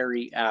Kadeem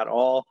Carey at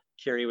all.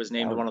 Carey was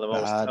named one of the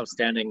most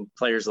outstanding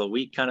players of the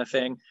week kind of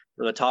thing,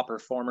 or the top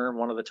performer,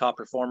 one of the top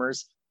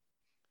performers.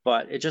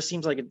 But it just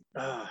seems like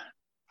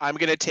I'm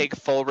going to take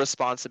full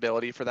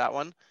responsibility for that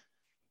one,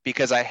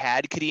 because I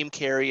had Kadeem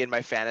Carey in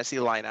my fantasy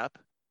lineup,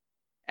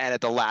 And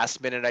at the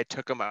last minute, I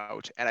took him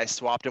out and I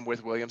swapped him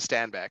with William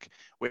Stanbeck,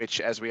 which,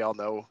 as we all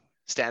know,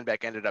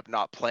 Stanbeck ended up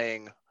not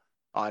playing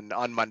on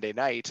Monday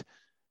night.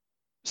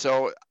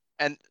 So,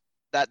 and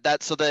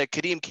so the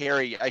Kadeem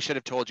Carey, I should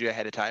have told you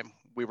ahead of time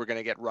we were going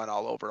to get run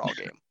all over all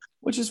game.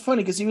 Which is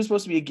funny because he was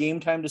supposed to be a game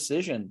time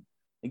decision.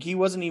 Like he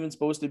wasn't even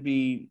supposed to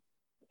be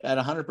at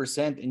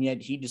 100%, and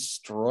yet he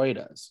destroyed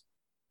us.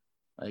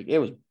 Like it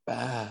was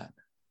bad.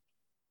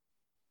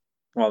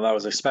 Well, that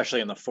was especially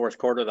in the fourth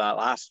quarter. That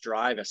last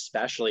drive,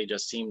 especially,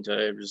 just seemed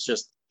to, it was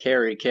just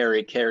carry,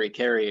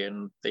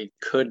 and they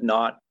could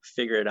not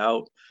figure it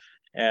out.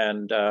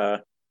 And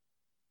I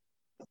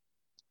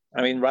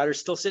mean, Riders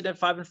still sitting at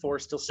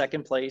 5-4, still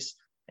second place.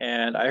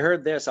 And I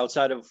heard this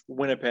outside of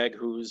Winnipeg,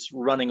 who's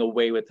running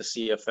away with the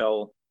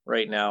CFL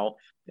right now,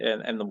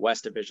 and the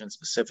West Division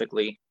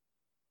specifically.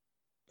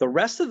 The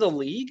rest of the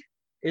league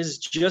is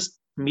just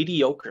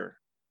mediocre.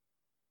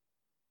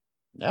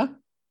 Yeah.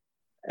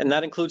 And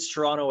that includes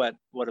Toronto at,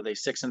 what are they,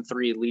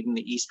 6-3, leading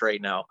the East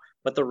right now.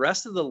 But the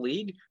rest of the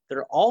league,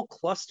 they're all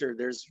clustered.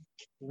 There's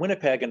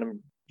Winnipeg, and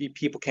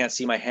people can't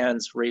see my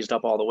hands raised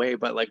up all the way,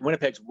 but like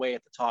Winnipeg's way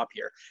at the top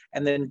here.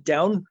 And then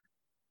down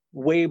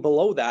way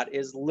below that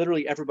is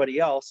literally everybody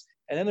else.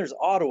 And then there's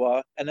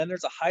Ottawa, and then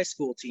there's a high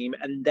school team,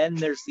 and then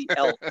there's the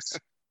Elks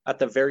at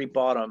the very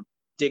bottom,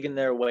 digging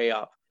their way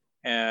up.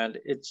 And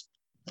it's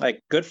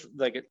like good,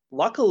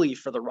 luckily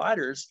for the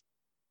Riders,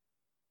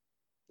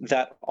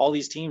 that all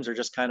these teams are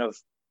just kind of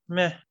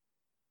meh.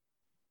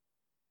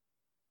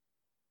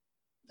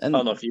 And I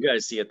don't know if you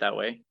guys see it that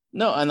way.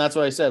 No, and that's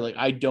what I said. Like,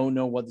 I don't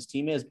know what this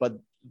team is, but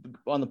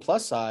on the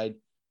plus side,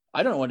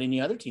 I don't know what any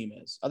other team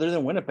is other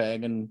than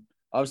Winnipeg and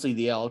obviously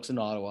the Elks in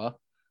Ottawa.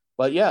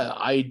 But yeah,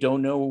 I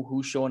don't know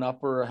who's showing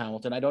up for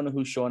Hamilton. I don't know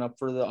who's showing up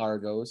for the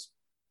Argos.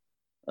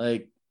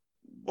 Like,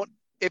 what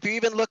if you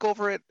even look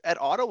over at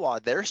Ottawa,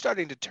 they're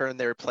starting to turn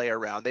their play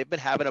around. They've been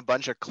having a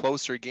bunch of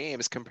closer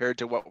games compared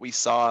to what we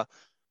saw,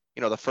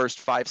 the first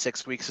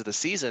 5-6 weeks of the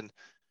season.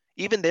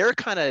 Even they're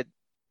kind of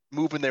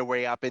moving their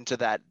way up into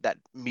that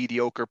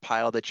mediocre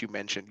pile that you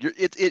mentioned.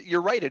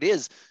 You're right. It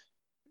is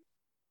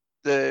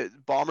the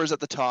Bombers at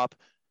the top,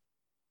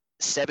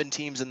 7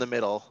 teams in the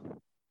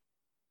middle,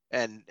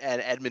 and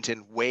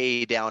Edmonton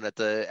way down at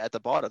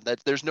the bottom.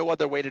 There's no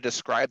other way to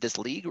describe this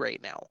league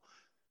right now.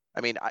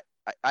 I mean,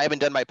 I haven't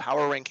done my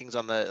power rankings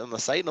on the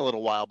site in a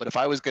little while, but if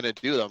I was going to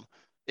do them,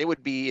 it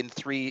would be in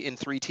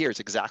three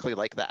tiers, exactly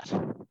like that.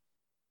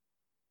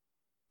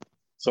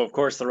 So, of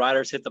course, the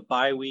Riders hit the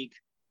bye week.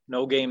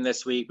 No game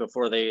this week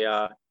before they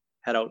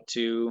head out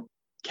to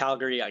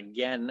Calgary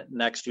again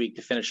next week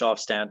to finish off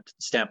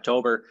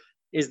Stamptober.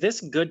 Is this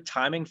good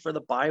timing for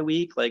the bye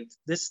week? Like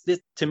this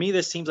to me,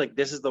 this seems like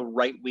this is the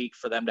right week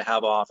for them to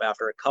have off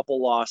after a couple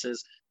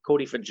losses.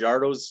 Cody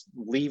Fajardo's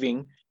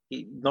leaving.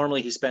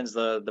 Normally he spends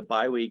the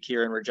bye week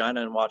here in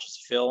Regina and watches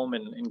film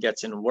and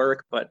gets in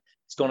work, but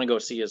he's going to go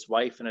see his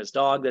wife and his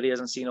dog that he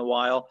hasn't seen in a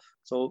while.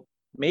 So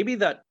maybe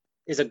that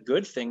is a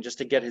good thing just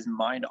to get his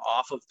mind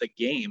off of the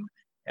game,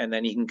 and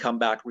then he can come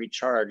back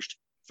recharged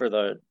for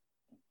the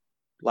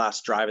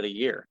last drive of the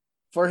year.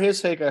 For his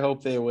sake, I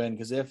hope they win,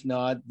 because if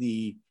not,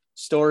 the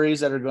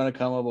stories that are going to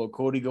come about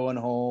Cody going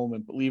home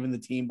and leaving the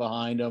team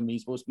behind him,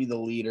 he's supposed to be the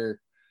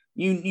leader.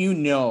 You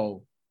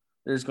know,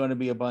 there's going to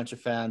be a bunch of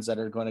fans that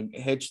are going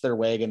to hitch their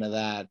wagon to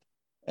that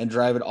and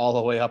drive it all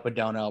the way up and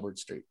down Albert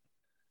Street.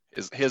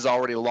 His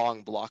already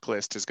long block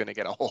list is going to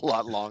get a whole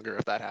lot longer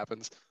if that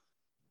happens.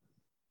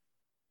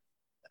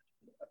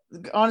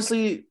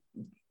 Honestly,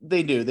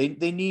 they do.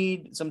 They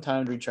need some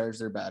time to recharge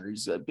their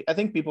batteries. I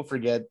think people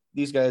forget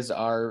these guys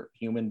are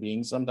human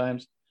beings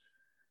sometimes.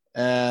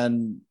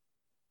 And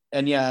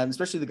yeah, and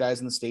especially the guys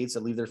in the States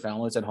that leave their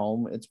families at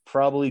home, it's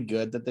probably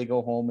good that they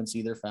go home and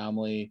see their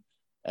family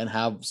and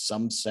have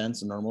some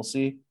sense of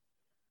normalcy.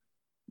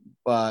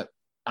 But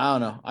I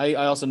don't know. I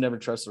also never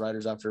trust the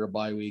Riders after a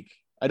bye week.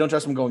 I don't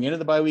trust them going into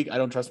the bye week. I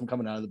don't trust them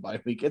coming out of the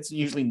bye week. It's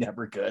usually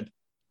never good.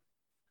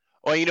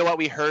 Well, you know what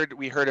we heard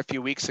a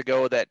few weeks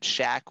ago that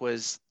Shaq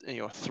was,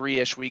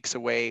 3-ish weeks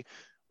away.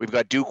 We've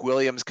got Duke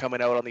Williams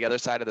coming out on the other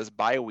side of this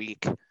bye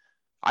week.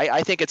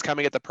 I think it's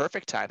coming at the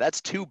perfect time. That's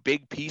 2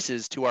 big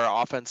pieces to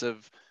our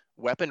offensive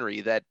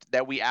weaponry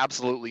that we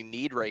absolutely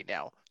need right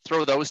now.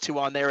 Throw those 2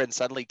 on there, and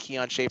suddenly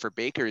Keon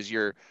Schaefer-Baker is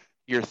your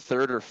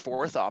third or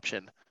fourth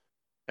option.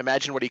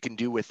 Imagine what he can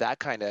do with that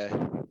kind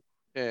of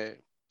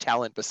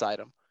talent beside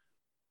him.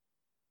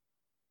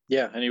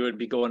 Yeah, and he would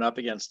be going up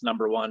against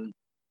number 1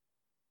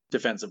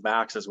 defensive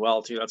backs as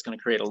well too. That's going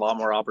to create a lot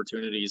more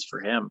opportunities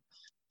for him.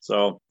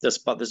 So this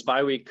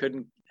bye week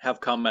couldn't have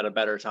come at a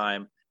better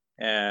time,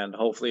 and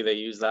hopefully they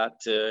use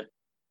that to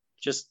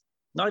just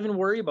not even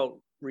worry about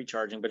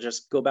recharging, but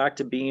just go back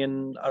to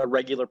being a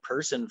regular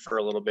person for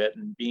a little bit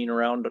and being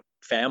around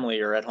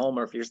family or at home,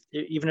 or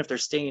even if they're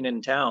staying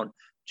in town,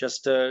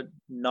 just to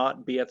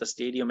not be at the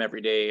stadium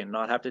every day and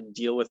not have to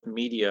deal with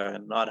media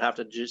and not have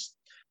to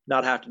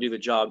do the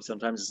job.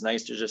 Sometimes it's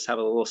nice to just have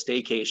a little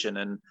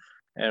staycation,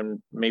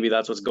 and maybe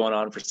that's what's going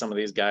on for some of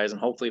these guys,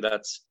 and hopefully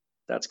that's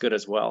good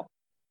as well.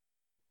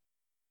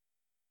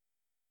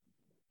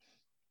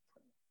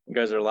 You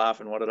guys are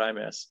laughing. What did I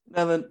miss?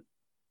 Nothing.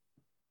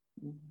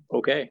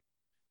 Okay.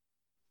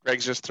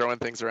 Greg's just throwing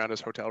things around his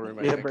hotel room.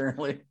 I Yeah, think.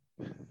 apparently.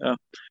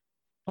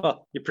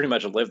 Well, you pretty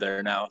much live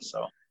there now,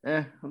 so.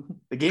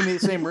 They gave me the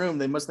same room.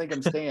 They must think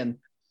I'm staying.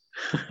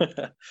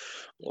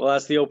 Well,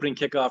 that's the opening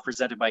kickoff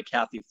presented by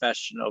Kathy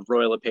Fesh of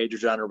Royal LePage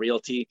Regina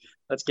Realty.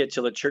 Let's get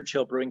to the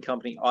Churchill Brewing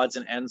Company odds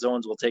and end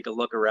zones. We'll take a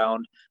look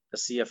around the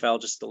CFL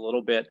just a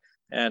little bit.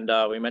 And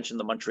we mentioned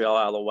the Montreal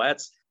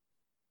Alouettes.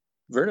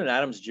 Vernon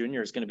Adams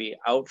Jr. is going to be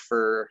out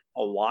for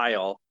a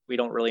while. We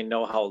don't really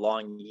know how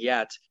long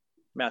yet.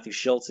 Matthew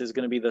Schultz is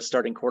going to be the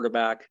starting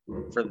quarterback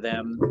for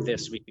them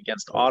this week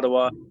against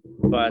Ottawa.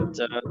 But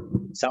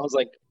sounds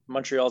like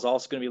Montreal is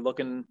also going to be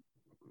looking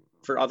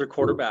for other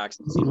quarterbacks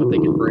and see what they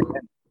can bring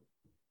in.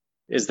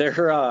 Is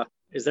there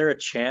a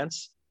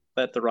chance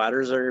that the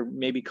Riders are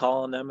maybe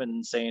calling them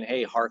and saying,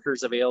 hey,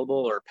 Harker's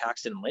available or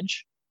Paxton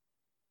Lynch?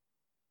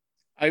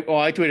 I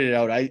tweeted it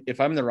out. If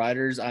I'm the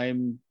Riders,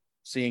 I'm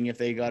seeing if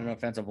they got an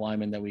offensive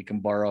lineman that we can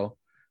borrow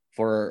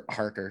for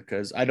Harker,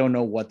 because I don't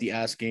know what the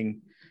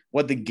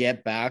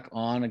get back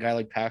on a guy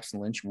like Paxton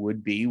Lynch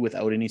would be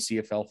without any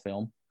CFL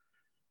film.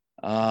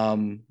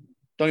 Don't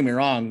get me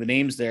wrong, the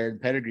name's there, the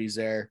pedigree's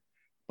there,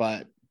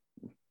 but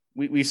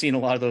we've seen a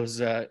lot of those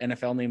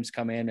NFL names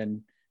come in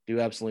and do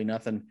absolutely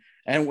nothing.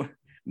 And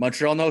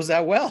Montreal knows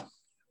that well.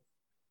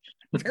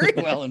 Very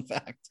well, in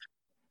fact.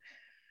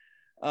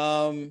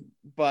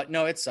 But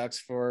no, it sucks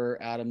for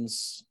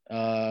Adams.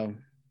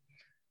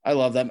 I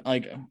love that.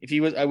 Like,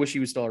 I wish he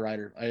was still a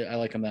Rider. I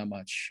like him that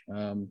much.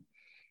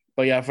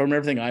 But yeah, from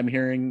everything I'm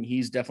hearing,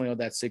 he's definitely out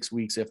that 6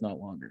 weeks, if not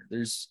longer.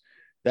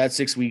 That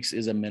 6 weeks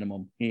is a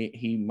minimum.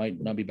 He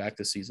might not be back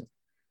this season.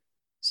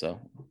 So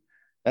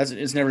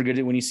it's never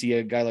good when you see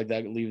a guy like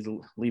that leave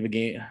the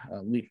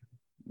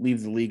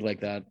league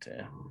like that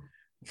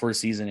for a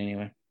season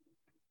anyway.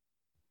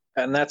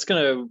 And that's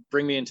going to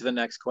bring me into the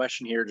next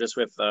question here. Just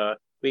with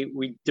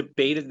we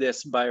debated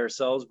this by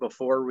ourselves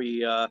before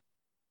we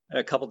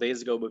a couple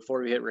days ago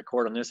before we hit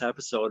record on this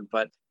episode,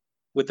 but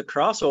with the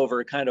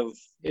crossover kind of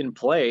in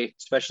play,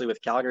 especially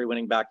with Calgary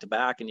winning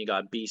back-to-back, and you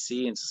got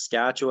BC and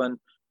Saskatchewan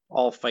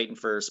all fighting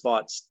for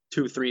spots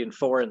 2, 3, and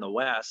 4 in the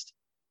West.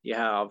 You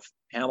have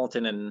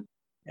Hamilton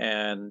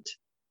and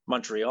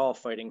Montreal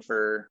fighting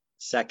for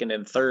second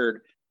and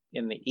third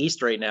in the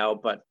East right now.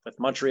 But with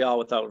Montreal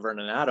without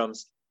Vernon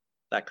Adams,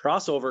 that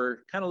crossover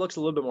kind of looks a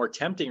little bit more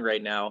tempting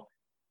right now.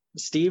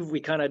 Steve, we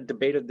kind of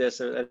debated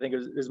this. I think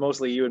it was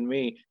mostly you and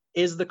me.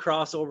 Is the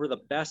crossover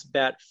the best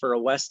bet for a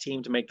West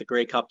team to make the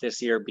Grey Cup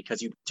this year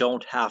because you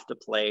don't have to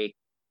play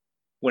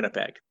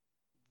Winnipeg?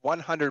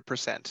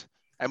 100%.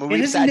 I mean, it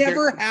has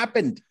never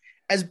happened.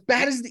 As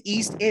bad as the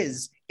East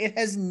is, it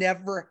has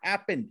never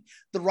happened.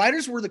 The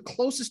Riders were the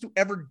closest to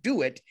ever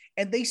do it,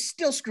 and they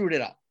still screwed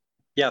it up.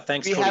 Yeah,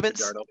 thanks. We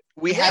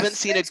haven't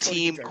seen a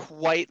team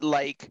quite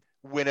like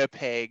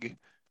Winnipeg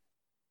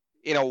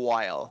in a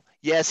while.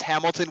 Yes,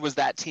 Hamilton was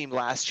that team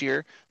last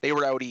year. They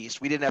were out East.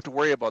 We didn't have to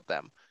worry about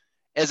them.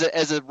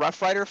 As a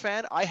Rough Rider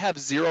fan, I have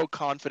zero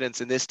confidence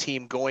in this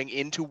team going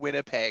into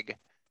Winnipeg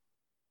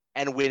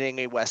and winning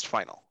a West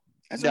final.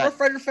 As a Rough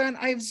Rider fan,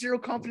 I have zero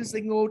confidence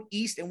they can go out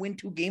East and win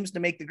 2 games to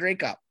make the Grey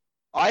Cup.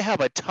 I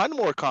have a ton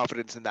more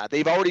confidence in that.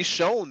 They've already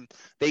shown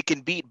they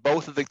can beat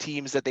both of the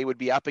teams that they would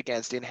be up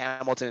against in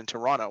Hamilton and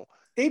Toronto.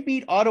 They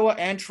beat Ottawa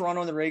and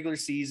Toronto in the regular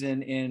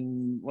season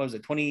in,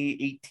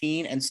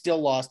 2018, and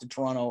still lost to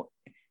Toronto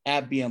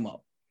at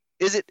BMO.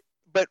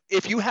 But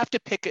if you have to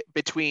pick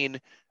between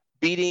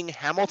beating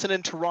Hamilton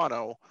and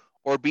Toronto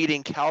or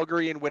beating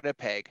Calgary and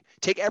Winnipeg,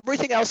 take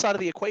everything else out of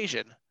the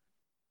equation,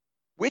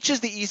 which is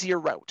the easier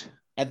route?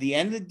 At the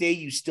end of the day,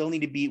 you still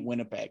need to beat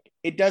Winnipeg.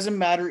 It doesn't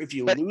matter if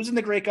you lose in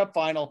the Grey Cup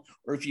final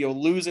or if you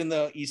lose in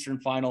the Eastern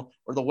final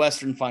or the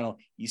Western final.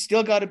 You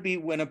still got to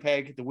beat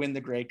Winnipeg to win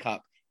the Grey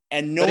Cup.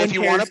 And no one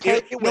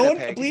cares.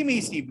 Believe me,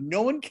 Steve,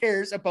 no one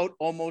cares about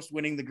almost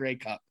winning the Grey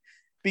Cup,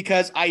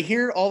 because I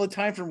hear all the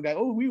time from guys,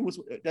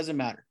 it doesn't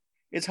matter.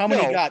 It's how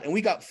many you got, and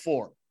we got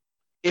 4.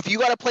 If you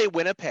got to play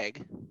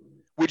Winnipeg,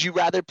 would you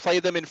rather play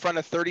them in front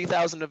of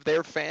 30,000 of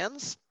their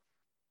fans?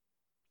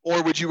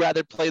 Or would you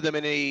rather play them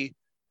in a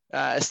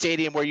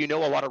stadium where you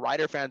know a lot of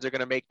Rider fans are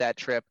going to make that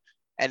trip?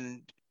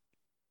 And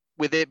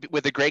with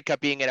the Grey Cup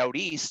being out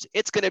East,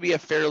 it's going to be a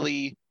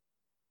fairly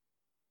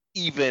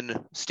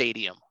even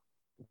stadium.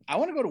 I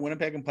want to go to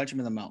Winnipeg and punch him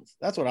in the mouth.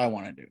 That's what I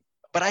want to do.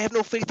 But I have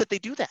no faith that they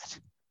do that.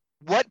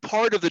 What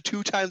part of the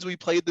 2 times we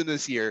played them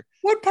this year?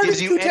 What part of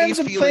the 2 times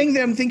of playing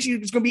them thinks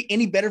it's going to be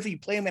any better if you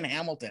play them in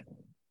Hamilton?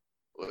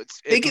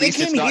 They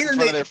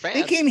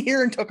came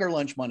here and took our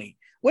lunch money.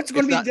 What's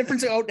going to be the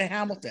difference out in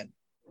Hamilton?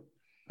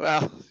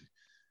 Well,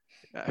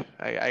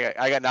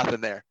 I got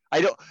nothing there.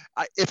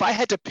 If I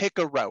had to pick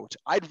a route,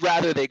 I'd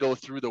rather they go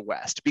through the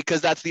West, because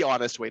that's the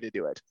honest way to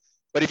do it.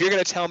 But if you're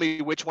going to tell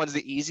me which one's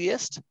the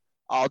easiest,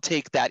 I'll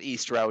take that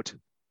East route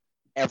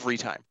every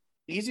time.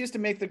 Easiest to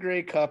make the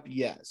Grey Cup,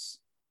 yes.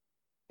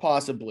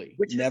 Possibly.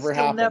 which Never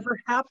still happened. never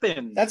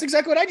happened. That's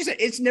exactly what I just said.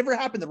 It's never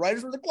happened. The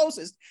Riders were the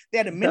closest. They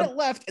had a minute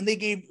left, and they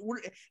gave.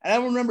 And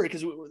I remember it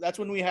because that's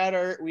when we had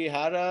a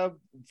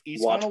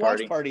East Watch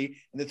watch party,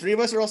 and the three of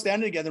us are all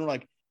standing together. And we're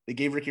like, they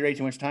gave Ricky Ray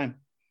too much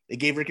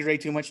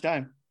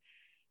time.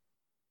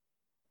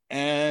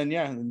 And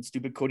yeah, and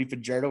stupid Cody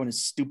Fajardo and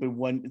his stupid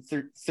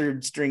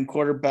third string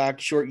quarterback,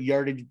 short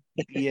yardage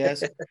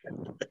BS.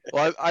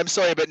 Well, I'm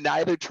sorry, but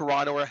neither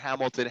Toronto or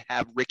Hamilton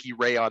have Ricky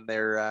Ray on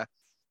their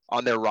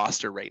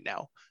roster right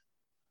now.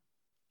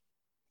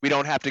 We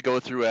don't have to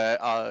go through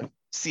a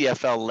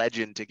CFL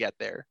legend to get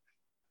there.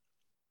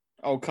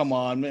 Oh, come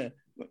on.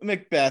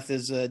 Macbeth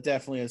is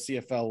definitely a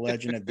CFL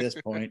legend at this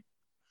point.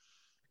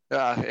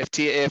 If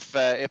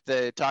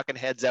the talking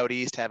heads out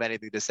east have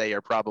anything to say,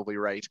 you're probably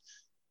right.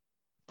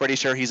 Pretty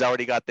sure he's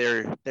already got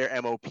their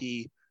MOP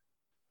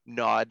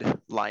nod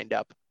lined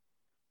up.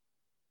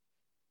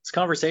 This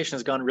conversation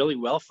has gone really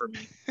well for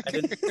me.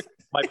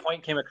 My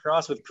point came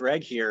across with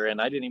Greg here,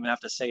 and I didn't even have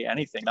to say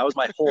anything. That was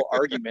my whole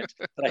argument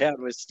that I had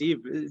with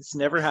Steve. It's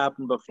never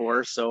happened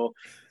before. So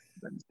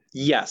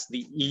yes,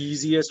 the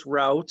easiest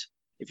route,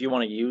 if you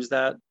want to use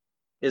that,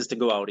 is to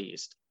go out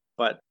east.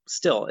 But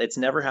still, it's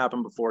never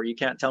happened before. You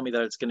can't tell me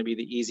that it's going to be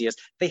the easiest.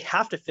 They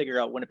have to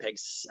figure out Winnipeg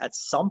at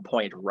some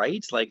point,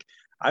 right? Like,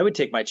 I would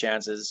take my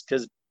chances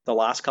because the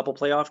last couple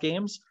playoff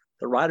games,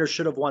 the Riders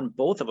should have won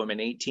both of them in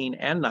 18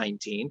 and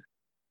 19,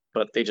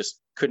 but they just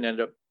couldn't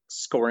end up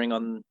scoring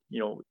on,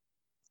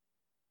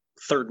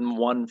 3rd and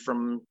 1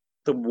 from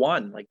the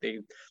 1. Like they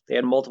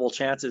had multiple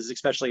chances,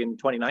 especially in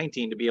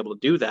 2019, to be able to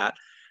do that.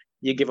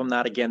 You give them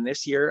that again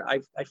this year, I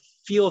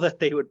feel that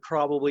they would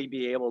probably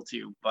be able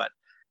to. But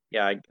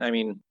yeah, I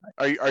mean,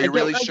 are you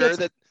really sure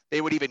that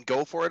they would even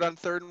go for it on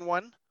 3rd and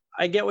 1?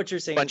 I get what you're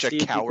saying, Bunch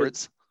Steve, of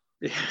cowards.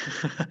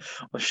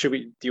 Well,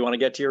 do you want to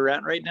get to your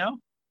rant right now?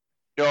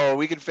 No,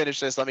 we can finish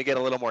this. Let me get a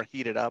little more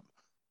heated up.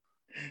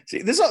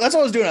 See, that's all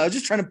I was doing. I was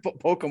just trying to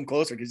poke him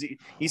closer because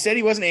he said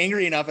he wasn't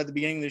angry enough at the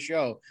beginning of the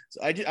show.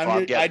 So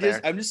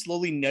I'm just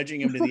slowly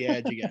nudging him to the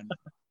edge again.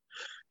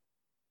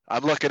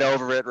 I'm looking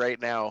over it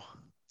right now.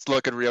 It's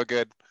looking real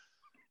good.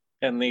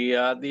 And the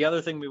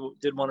other thing we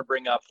did want to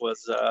bring up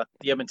was the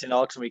Edmonton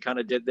Elks, and we kind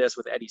of did this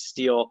with Eddie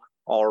Steele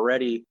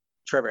already.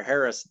 Trevor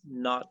Harris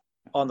not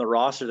on the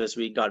roster this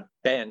week, got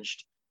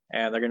benched,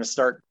 and they're going to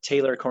start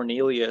Taylor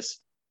Cornelius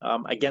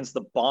against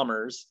the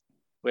Bombers,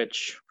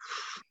 which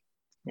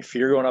if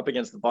you're going up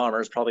against the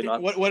Bombers, probably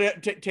not.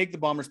 Take the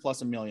Bombers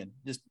plus $1 million.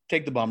 Just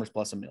take the Bombers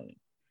plus $1 million.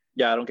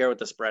 Yeah, I don't care what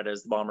the spread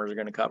is. The Bombers are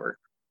going to cover.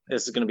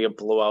 This is going to be a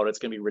blowout. It's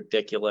going to be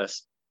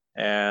ridiculous.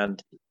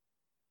 And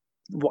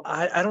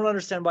I don't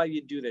understand why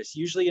you do this.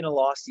 Usually in a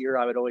lost year,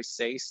 I would always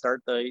say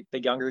start the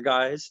younger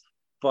guys,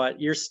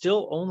 but you're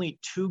still only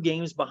 2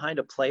 games behind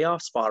a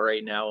playoff spot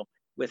right now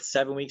with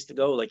 7 weeks to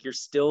go. Like, you're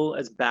still,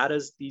 as bad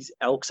as these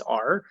Elks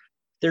are,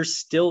 they're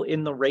still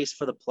in the race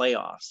for the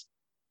playoffs.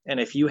 And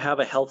if you have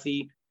a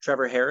healthy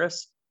Trevor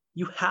Harris,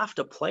 you have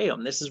to play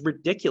him. This is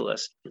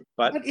ridiculous.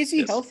 But is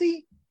he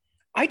healthy?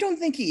 I don't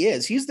think he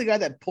is. He's the guy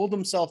that pulled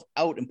himself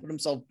out and put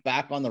himself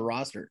back on the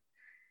roster.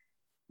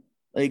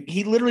 Like,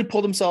 he literally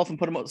pulled himself and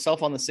put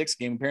himself on the 6th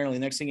game. Apparently,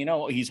 next thing you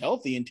know, he's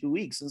healthy in 2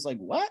 weeks. It's like,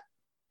 what?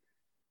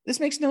 This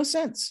makes no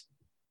sense.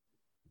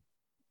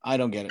 I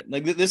don't get it.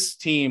 Like, this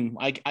team,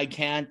 I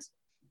can't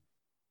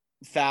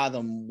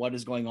fathom what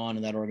is going on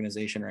in that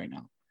organization right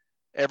now.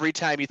 Every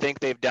time you think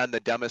they've done the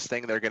dumbest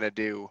thing they're going to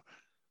do,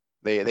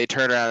 they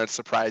turn around and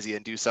surprise you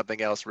and do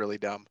something else really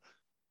dumb.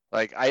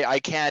 Like, I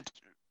can't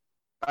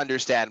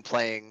understand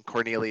playing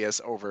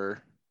Cornelius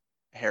over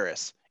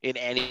Harris in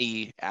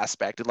any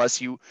aspect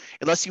unless you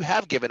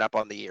have given up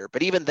on the year.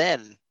 But even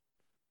then,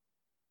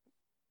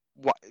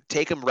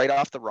 take him right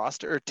off the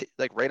roster,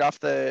 right off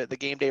the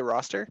game day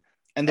roster.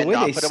 And the way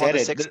they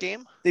said it,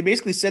 game? They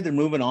basically said they're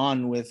moving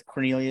on with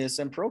Cornelius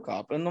and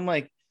Prokop. And I'm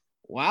like,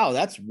 wow,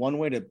 that's one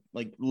way to,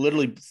 like,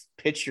 literally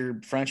pitch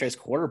your franchise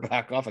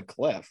quarterback off a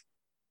cliff.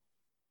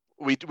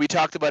 We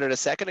talked about it a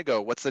second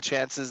ago. What's the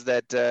chances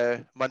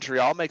that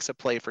Montreal makes a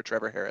play for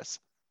Trevor Harris?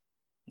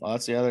 Well,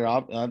 that's the other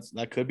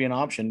that could be an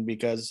option,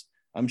 because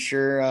I'm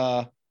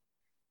sure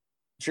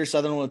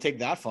Southern will take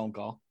that phone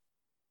call.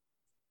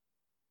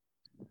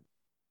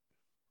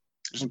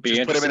 Just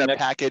put him in a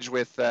package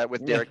with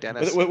Derek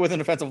Dennis. With an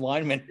offensive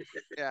lineman.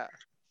 Yeah.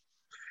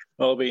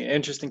 Well, it'll be an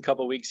interesting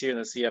couple of weeks here in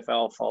the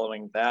CFL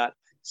following that.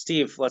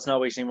 Steve, let's not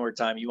waste any more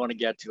time. You want to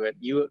get to it.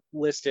 You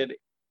listed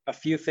a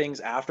few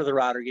things after the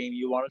Rider game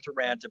you wanted to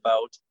rant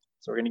about.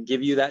 So we're going to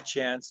give you that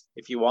chance.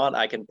 If you want,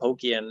 I can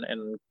poke you in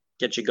and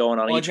get you going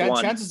on each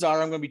one. Chances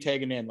are I'm going to be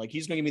tagging in. Like,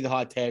 he's going to give me the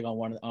hot tag on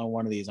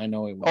one of these. I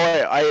know he will.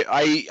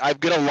 I'm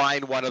going to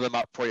line one of them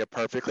up for you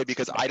perfectly,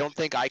 because I don't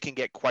think I can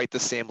get quite the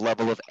same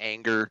level of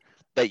anger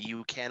that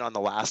you can on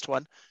the last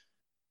one.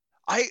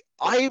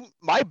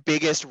 My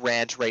biggest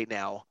rant right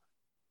now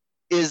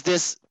is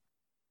this.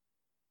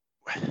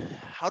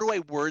 How do I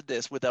word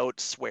this without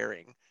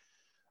swearing?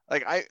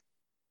 Like,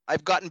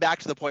 I've gotten back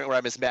to the point where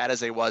I'm as mad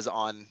as I was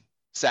on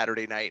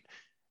Saturday night.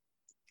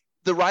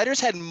 The Riders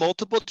had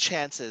multiple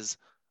chances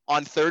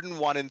on 3rd and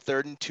 1 and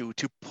 3rd and 2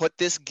 to put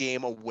this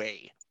game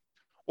away,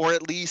 or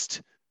at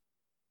least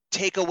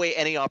take away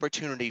any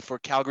opportunity for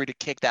Calgary to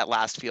kick that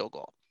last field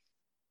goal.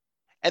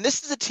 And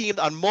this is a team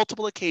on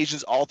multiple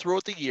occasions all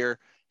throughout the year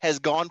has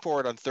gone for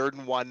it on 3rd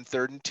and 1,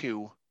 3rd and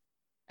 2,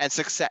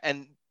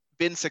 and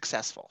been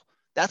successful.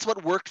 That's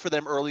what worked for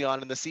them early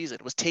on in the season,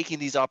 was taking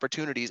these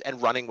opportunities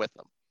and running with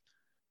them.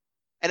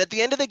 And at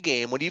the end of the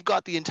game, when you've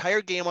got the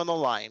entire game on the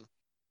line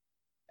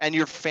and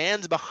your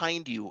fans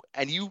behind you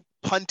and you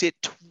punt it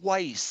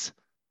twice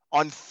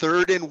on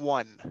 3rd and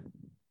 1,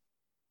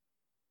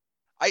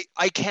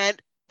 I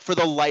can't for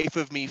the life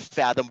of me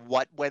fathom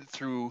what went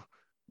through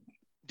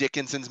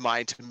Dickinson's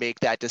mind to make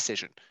that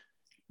decision.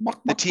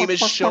 The team has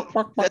shown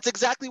that's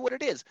exactly what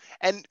it is.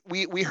 And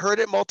we heard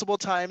it multiple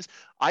times.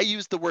 I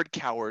used the word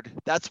coward.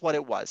 That's what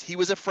it was. He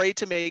was afraid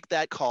to make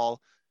that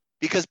call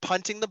because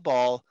punting the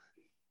ball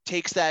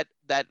takes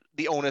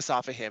the onus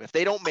off of him. If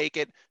they don't make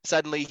it,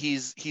 suddenly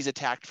he's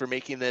attacked for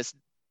making this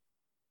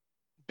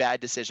bad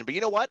decision. But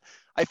you know what?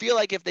 I feel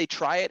like if they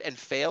try it and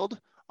failed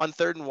on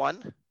 3rd and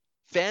 1,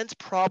 fans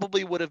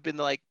probably would have been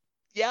like,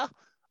 yeah,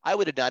 I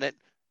would have done it.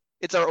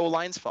 It's our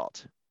O-line's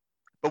fault.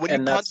 But when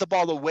you punt the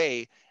ball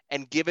away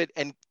and give it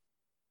and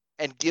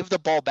give the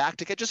ball back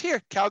to just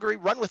here, Calgary,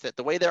 run with it.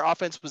 The way their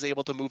offense was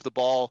able to move the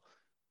ball,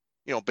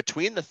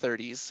 between the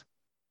 30s,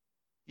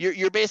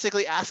 you're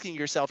basically asking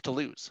yourself to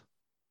lose.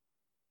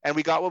 And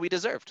we got what we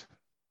deserved.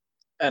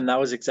 And that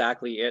was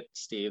exactly it,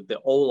 Steve. The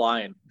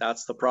O-line,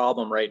 that's the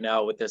problem right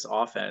now with this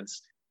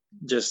offense.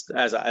 Just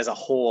as a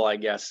whole, I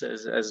guess,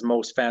 as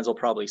most fans will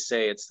probably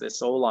say, it's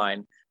this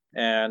O-line.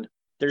 And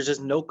there's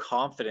just no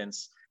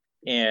confidence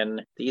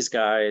in these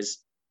guys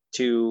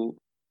to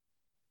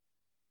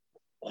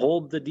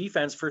hold the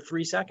defense for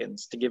 3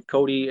 seconds, to give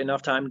Cody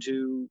enough time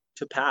to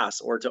pass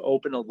or to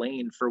open a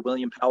lane for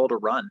William Powell to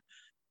run.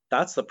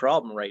 That's the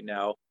problem right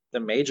now. The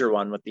major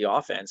one with the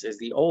offense is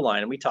the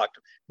O-line. And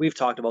we've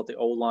talked about the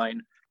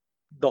O-line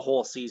the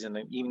whole season,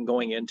 and even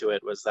going into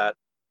it was that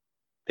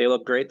they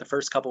looked great the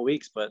first couple of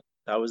weeks, but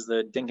that was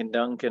the dink and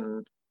dunk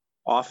and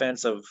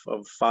offense of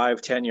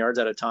 5-10 yards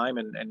at a time,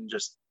 and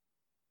just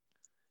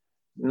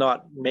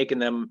not making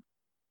them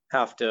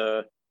have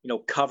to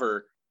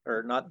cover,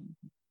 or not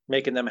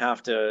making them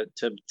have to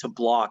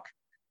block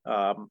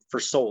for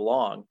so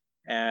long.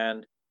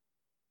 And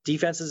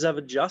defenses have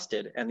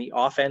adjusted and the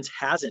offense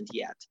hasn't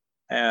yet.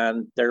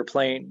 And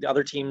the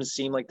other teams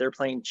seem like they're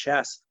playing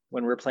chess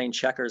when we're playing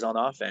checkers on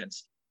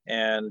offense.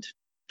 And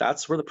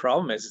that's where the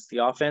problem is. It's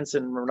the offense,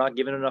 and we're not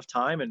giving enough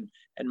time, and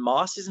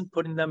Moss isn't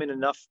putting them in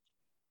enough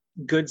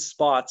good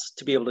spots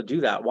to be able to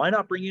do that. Why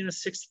not bring in a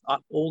 6th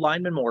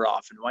O-lineman more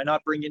often? Why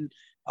not bring in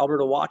Albert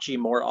Awachi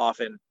more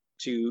often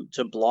to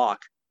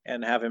block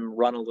and have him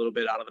run a little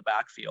bit out of the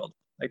backfield?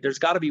 Like, there's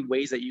got to be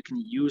ways that you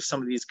can use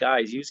some of these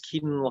guys. Use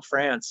Keaton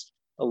LaFrance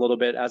a little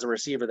bit as a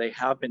receiver. They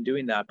have been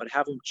doing that, but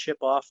have him chip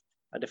off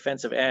a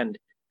defensive end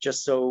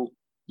just so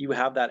you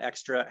have that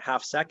extra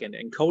half second.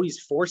 And Cody's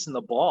forcing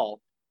the ball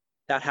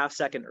that half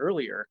second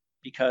earlier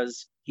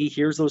because he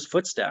hears those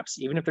footsteps.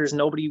 Even if there's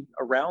nobody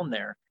around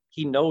there,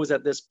 he knows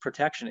that this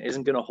protection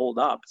isn't going to hold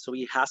up. So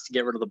he has to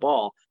get rid of the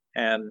ball.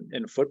 And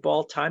in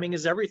football, timing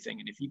is everything.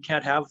 And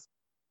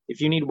if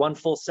you need 1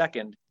 full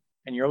second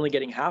and you're only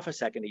getting half a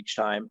second each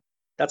time,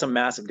 that's a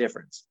massive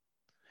difference.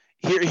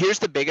 Here's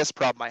the biggest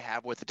problem I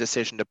have with the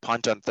decision to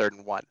punt on 3rd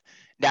and 1.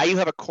 Now you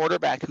have a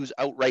quarterback who's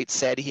outright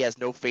said he has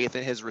no faith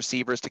in his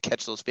receivers to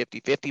catch those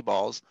 50-50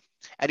 balls.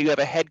 And you have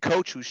a head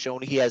coach who's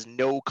shown he has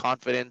no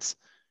confidence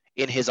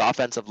in his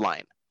offensive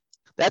line.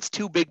 That's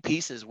 2 big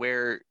pieces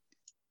where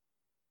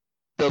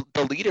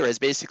the leader has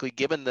basically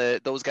given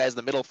those guys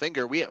the middle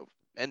finger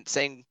and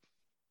saying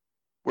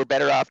we're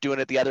better off doing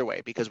it the other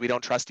way because we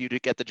don't trust you to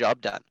get the job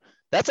done.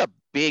 That's a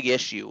big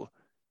issue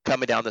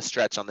coming down the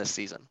stretch on this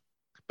season.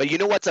 But you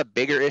know what's a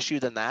bigger issue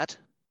than that?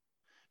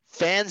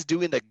 Fans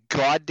doing the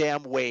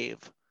goddamn wave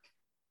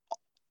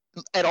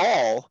at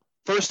all.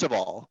 First of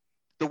all,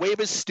 the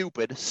wave is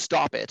stupid.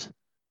 Stop it.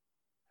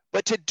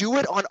 But to do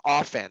it on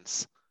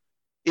offense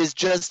is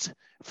just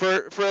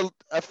for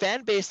a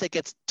fan base that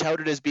gets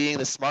touted as being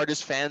the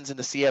smartest fans in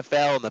the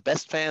CFL and the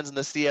best fans in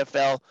the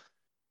CFL.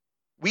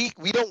 We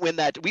don't win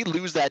that. We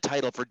lose that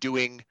title for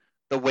doing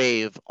the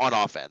wave on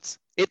offense.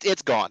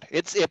 It's gone.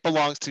 It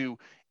belongs to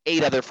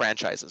 8 other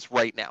franchises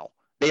right now.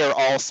 They are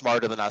all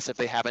smarter than us if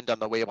they haven't done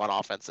the wave on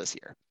offense this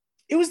year.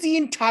 It was the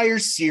entire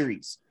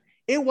series.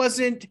 It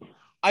wasn't.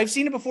 I've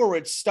seen it before where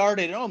it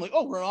started and I'm like,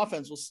 oh, we're on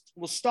offense.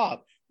 We'll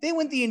stop. They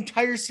went the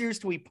entire series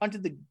till we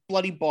punted the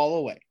bloody ball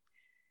away.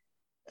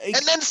 And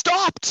then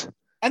stopped.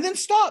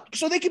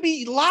 So they could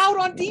be loud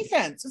on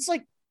defense. It's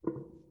like,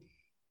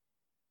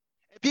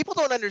 people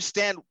don't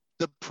understand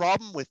the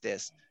problem with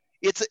this.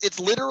 It's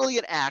literally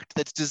an act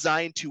that's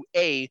designed to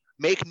A,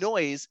 make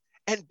noise,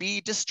 and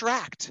B,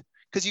 distract.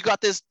 Because you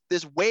got this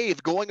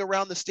wave going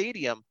around the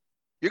stadium.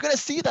 You're going to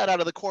see that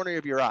out of the corner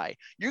of your eye.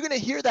 You're going to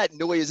hear that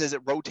noise as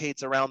it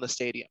rotates around the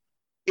stadium.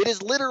 It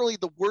is literally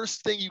the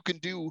worst thing you can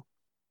do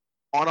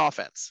on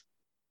offense.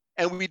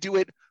 And we do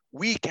it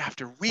week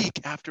after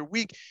week after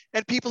week,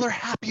 and people are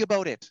happy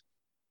about it.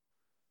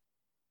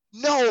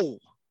 No.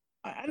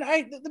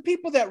 The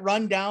people that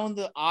run down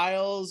the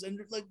aisles and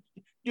like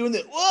doing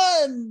the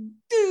 1,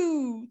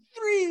 2,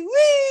 3,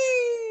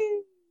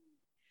 wee.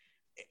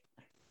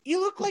 You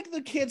look like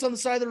the kids on the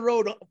side of the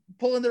road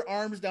pulling their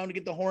arms down to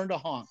get the horn to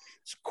honk.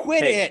 Just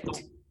quit it.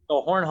 The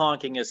horn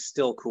honking is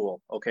still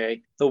cool,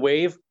 okay? The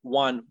wave,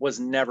 1, was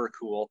never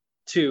cool.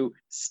 2,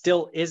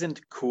 still isn't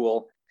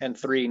cool. And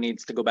 3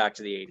 needs to go back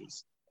to the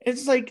 80s.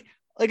 It's like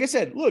I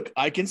said, look,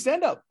 I can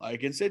stand up. I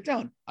can sit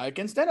down. I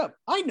can stand up.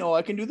 I know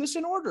I can do this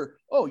in order.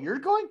 Oh, you're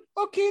going?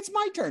 Okay, it's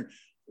my turn.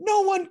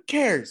 No one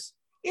cares.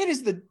 It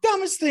is the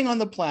dumbest thing on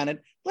the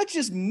planet. Let's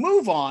just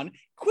move on,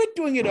 quit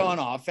doing it on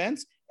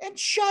offense, and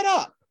shut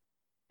up.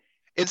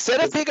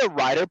 Instead of being a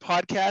rider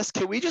podcast,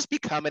 can we just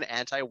become an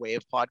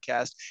anti-wave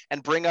podcast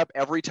and bring up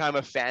every time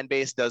a fan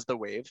base does the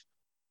wave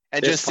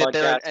and just sit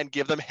there and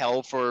give them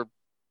hell for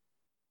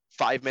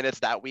 5 minutes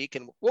that week?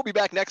 And we'll be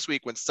back next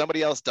week when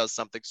somebody else does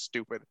something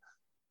stupid.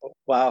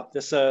 Wow,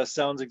 this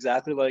sounds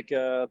exactly like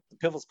the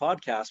Piffles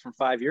podcast from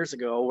 5 years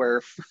ago,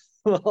 where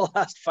for the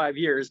last 5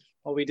 years,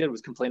 all we did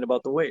was complain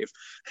about the wave.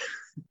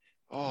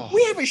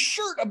 We have a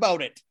shirt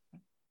about it.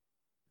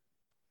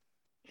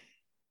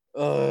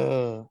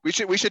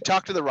 We should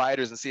talk to the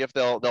riders and see if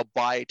they'll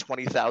buy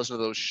 20,000 of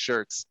those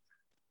shirts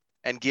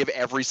and give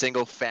every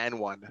single fan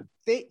one.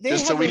 They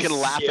just so we can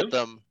laugh at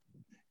them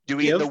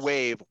doing the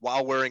wave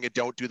while wearing a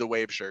 "Don't Do the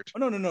Wave" shirt.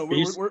 Oh, no.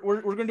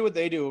 We're going to do what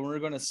they do, and we're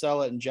going to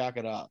sell it and jack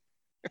it up.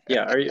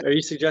 Yeah, are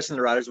you suggesting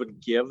the riders would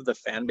give the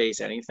fan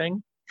base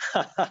anything?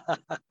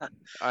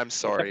 I'm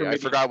sorry, I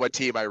forgot what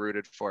team I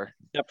rooted for.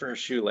 Except for a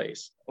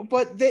shoelace.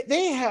 But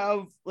they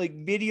have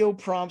like video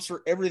prompts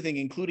for everything,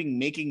 including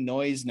making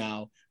noise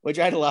now, which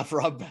I had to laugh.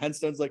 Rob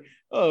Vanstone's like,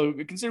 oh,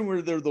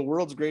 considering they're the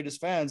world's greatest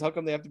fans, how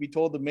come they have to be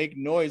told to make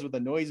noise with a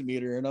noise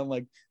meter? And I'm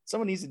like,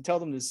 someone needs to tell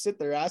them to sit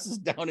their asses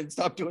down and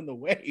stop doing the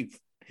wave.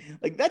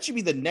 Like that should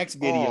be the next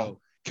video.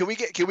 Can we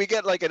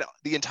get like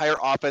the entire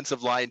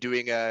offensive line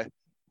doing an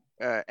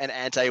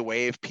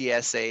anti-wave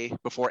PSA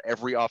before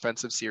every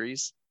offensive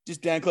series?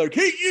 Just Dan Clark,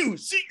 hey, you,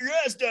 sit your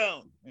ass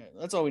down. Yeah,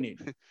 that's all we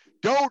need.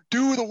 Don't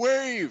do the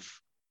wave.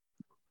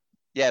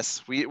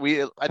 Yes,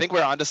 we I think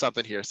we're onto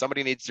something here.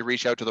 Somebody needs to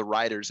reach out to the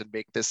riders and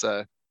make this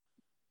a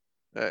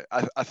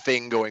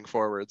thing going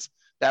forwards.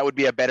 That would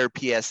be a better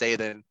PSA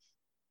than,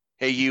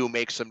 hey, you,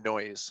 make some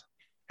noise.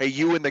 Hey,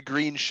 you in the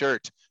green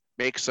shirt,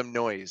 make some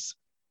noise.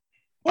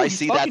 I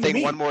see that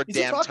thing one more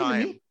damn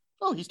time.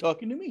 Oh, he's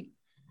talking to me.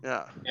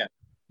 Yeah.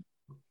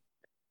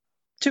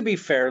 To be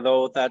fair,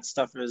 though, that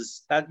stuff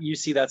is that you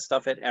see that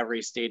stuff at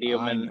every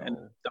stadium, and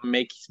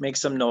make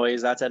some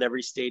noise. That's at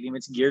every stadium.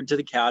 It's geared to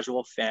the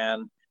casual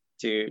fan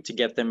to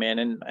get them in,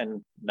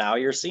 and now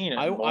you're seeing it.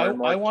 More and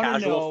more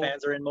casual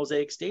fans are in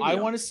Mosaic Stadium. I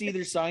want to see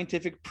their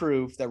scientific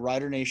proof that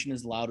Rider Nation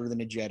is louder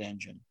than a jet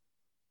engine.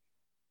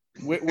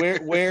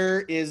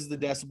 Where is the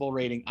decibel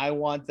rating? I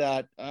want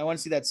that. I want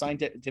to see that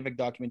scientific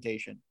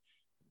documentation.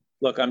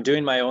 Look, I'm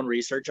doing my own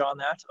research on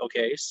that.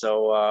 Okay,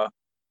 so.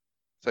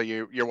 So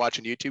you're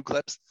watching YouTube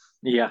clips?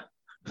 Yeah.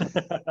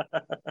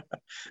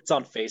 It's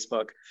on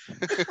Facebook.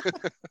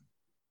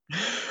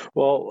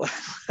 Well,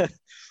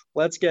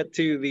 let's get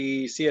to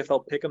the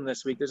CFL Pick'em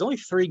this week. There's only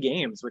 3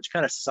 games, which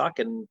kind of suck,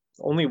 and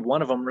only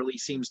one of them really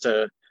seems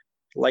to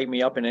light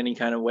me up in any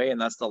kind of way,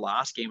 and that's the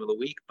last game of the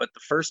week. But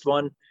the first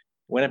one,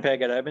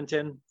 Winnipeg at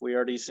Edmonton, we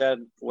already said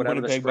whatever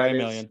Winnipeg the spread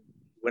is.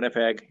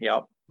 Winnipeg,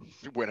 yep.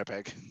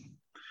 Winnipeg.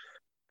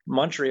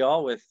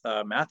 Montreal with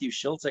Matthew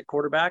Schultz at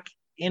quarterback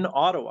in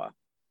Ottawa.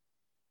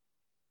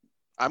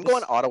 I'm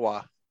going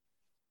Ottawa.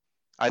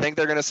 I think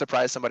they're going to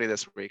surprise somebody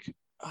this week.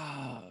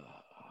 And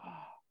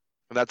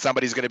that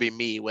somebody's going to be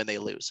me when they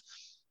lose.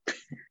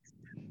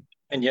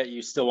 And yet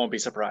you still won't be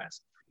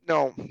surprised.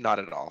 No, not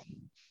at all.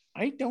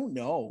 I don't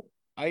know.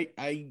 I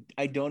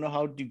don't know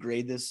how to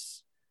grade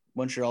this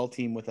Montreal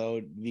team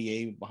without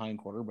VA behind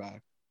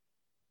quarterback.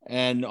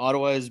 And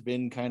Ottawa has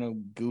been kind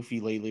of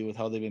goofy lately with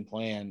how they've been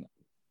playing.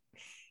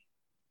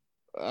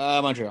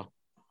 Montreal.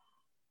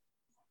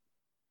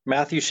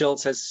 Matthew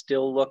Schultz has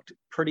still looked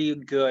pretty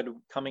good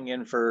coming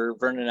in for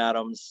Vernon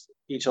Adams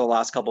each of the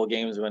last couple of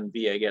games when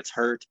VA gets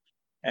hurt,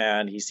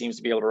 and he seems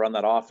to be able to run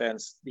that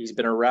offense. He's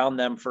been around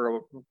them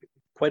for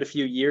quite a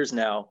few years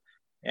now,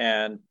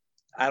 and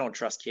I don't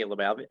trust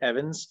Caleb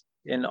Evans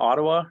in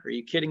Ottawa. Are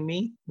you kidding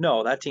me?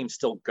 No, that team's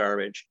still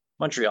garbage.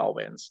 Montreal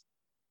wins.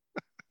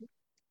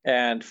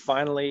 And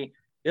finally,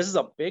 this is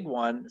a big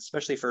one,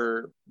 especially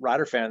for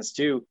Rider fans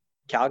too.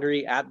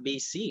 Calgary at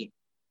BC.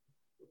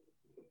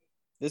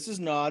 This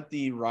is not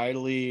the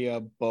Riley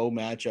Bow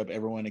matchup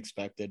everyone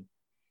expected.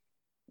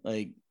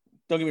 Like,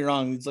 don't get me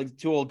wrong, it's like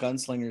 2 old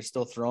gunslingers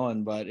still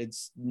throwing, but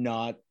it's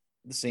not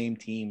the same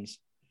teams.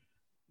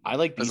 I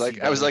like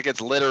BC. I was like,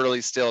 it's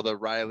literally still the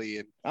Riley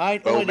and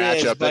Bow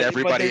matchup that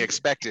everybody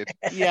expected.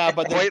 Yeah,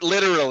 but quite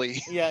literally.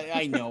 Yeah,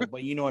 I know,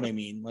 but you know what I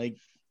mean. Like,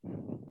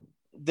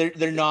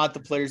 they're not the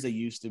players they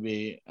used to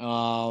be.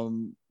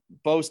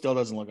 Bow still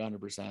doesn't look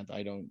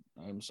 100%.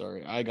 I'm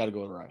sorry. I got to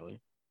go with Riley.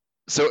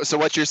 So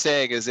what you're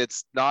saying is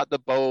it's not the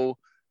Bow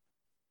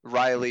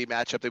Riley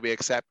matchup that we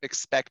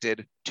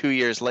expected 2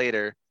 years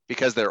later.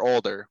 because they're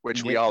older,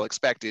 which we Yeah. all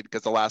expected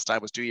because the last time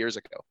was 2 years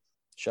ago.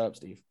 Shut up,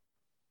 Steve.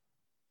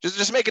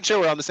 Just making sure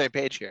we're on the same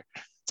page here.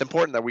 It's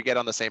important that we get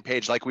on the same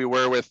page, like we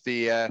were with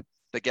the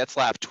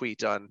Getzlap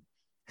tweet on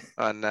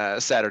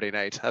Saturday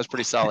night. That was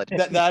pretty solid.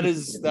 That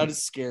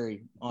is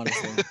scary,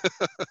 honestly.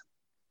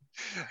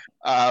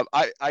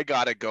 I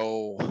gotta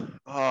go.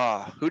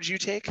 Who'd you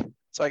take?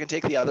 So I can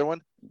take the other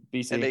one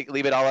BC. and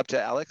leave it all up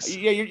to Alex.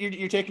 Yeah,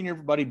 you're taking your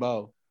buddy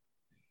Bo.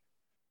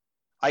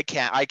 I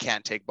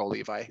can't take Bo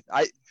Levi.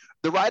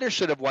 The Riders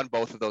should have won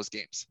both of those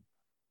games.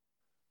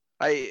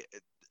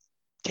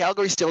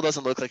 Calgary still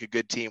doesn't look like a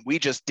good team. We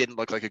just didn't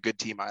look like a good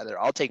team either.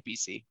 I'll take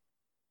BC.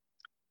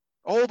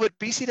 Oh, but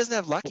BC doesn't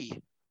have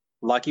Lucky.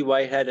 Lucky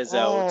Whitehead is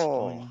out.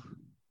 Oh.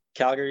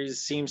 Calgary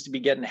seems to be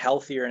getting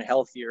healthier and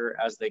healthier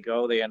as they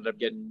go. They ended up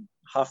getting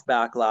Huff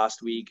back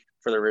last week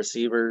for the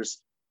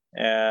receivers.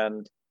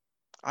 And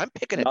I'm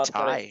picking a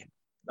tie.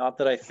 Not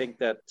that I think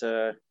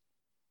that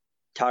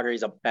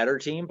Calgary's a better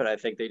team, but I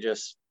think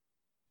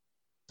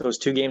those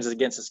 2 games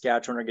against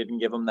Saskatchewan are going to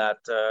give them that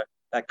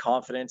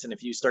confidence. And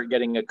if you start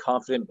getting a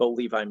confident Bo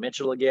Levi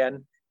Mitchell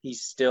again,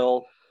 he's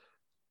still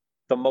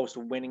the most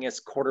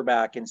winningest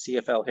quarterback in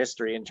CFL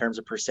history in terms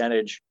of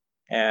percentage.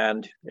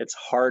 And it's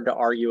hard to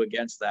argue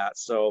against that.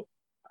 So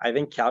I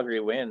think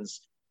Calgary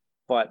wins.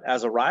 But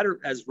as Rider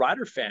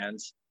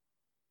fans,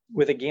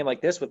 with a game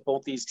like this, with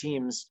both these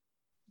teams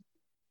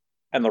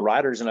and the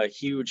Riders in a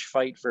huge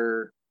fight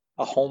for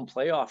a home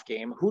playoff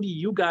game, who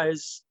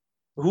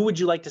would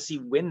you like to see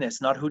win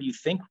this? Not who do you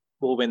think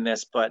will win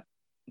this, but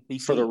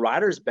BC. For the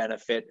Riders'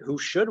 benefit, who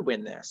should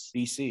win this?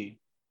 BC.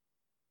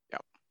 Yeah.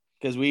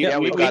 Because we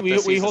hold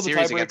the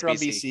tiebreaker on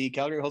BC.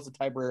 Calgary holds the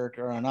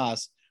tiebreaker on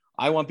us.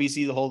 I want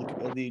BC to hold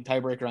the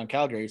tiebreaker on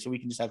Calgary so we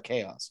can just have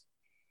chaos.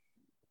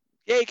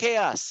 Yay,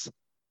 chaos.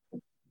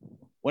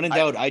 When in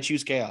doubt, I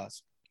choose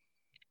chaos.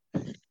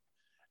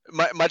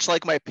 Much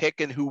like my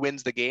pick and who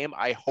wins the game,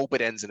 I hope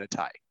it ends in a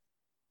tie.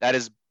 That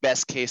is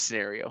best case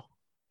scenario.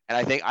 And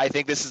I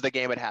think this is the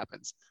game it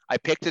happens. I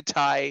picked a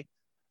tie,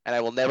 and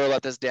I will never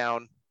let this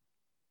down.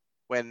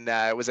 When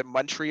was it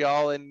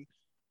Montreal and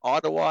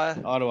Ottawa?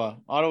 Ottawa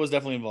was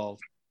definitely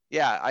involved.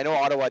 Yeah, I know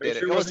Ottawa did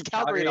it. It was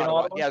Calgary and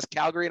Ottawa. Ottawa? Yes,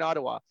 Calgary and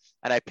Ottawa.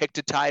 And I picked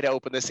a tie to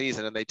open the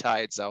season, and they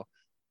tied. So,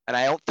 and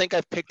I don't think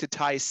I've picked a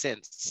tie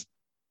since.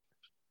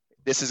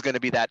 This is going to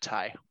be that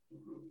tie.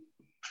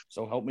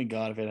 So help me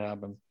God if it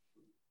happens.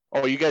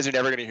 Oh, you guys are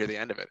never going to hear the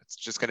end of it. It's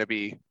just going to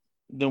be.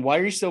 Then why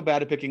are you so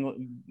bad at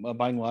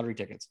buying lottery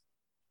tickets?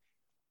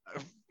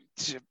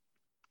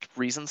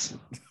 Reasons.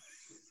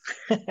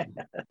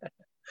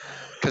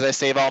 Because I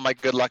save all my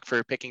good luck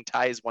for picking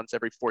ties once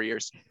every 4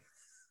 years.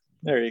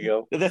 There you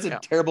go. That's a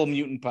terrible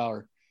mutant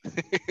power.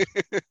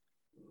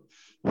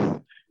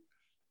 All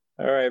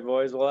right,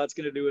 boys. Well, that's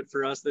going to do it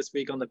for us this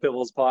week on the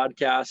Piffles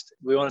podcast.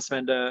 We want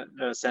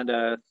to send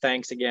a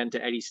thanks again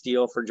to Eddie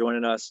Steele for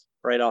joining us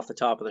right off the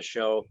top of the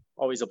show.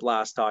 Always a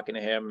blast talking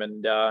to him.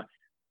 And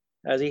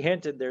as he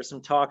hinted, there's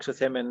some talks with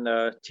him in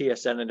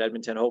TSN in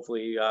Edmonton,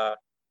 hopefully,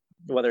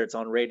 whether it's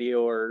on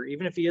radio or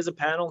even if he is a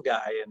panel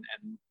guy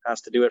and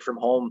has to do it from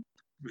home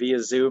via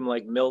Zoom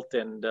like Milt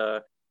and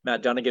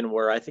Matt Dunnigan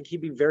were. I think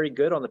he'd be very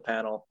good on the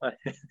panel.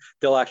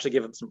 They'll actually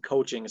give him some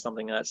coaching,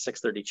 something that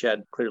 630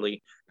 Ched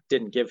clearly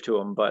didn't give to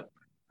him. But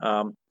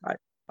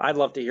I'd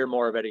love to hear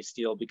more of Eddie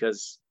Steele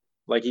because,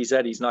 like he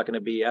said, he's not going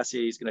to be BS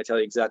you. He's going to tell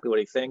you exactly what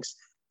he thinks.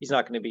 He's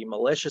not going to be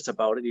malicious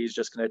about it. He's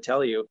just going to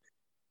tell you.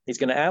 He's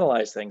going to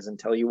analyze things and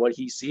tell you what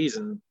he sees.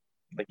 And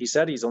like he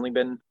said, he's only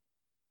been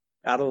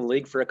out of the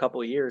league for a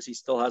couple of years. He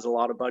still has a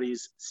lot of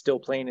buddies still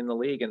playing in the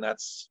league, and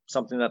that's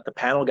something that the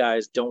panel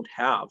guys don't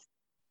have.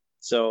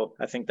 So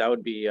I think that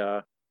would be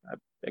a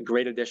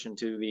great addition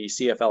to the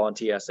CFL on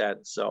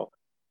TSN. So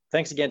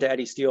thanks again to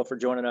Eddie Steele for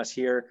joining us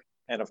here.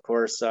 And of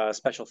course,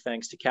 special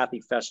thanks to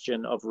Kathy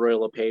Festian of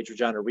Royal LePage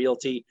Regina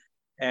Realty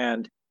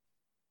and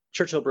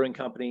Churchill Brewing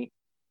Company.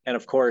 And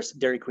of course,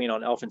 Dairy Queen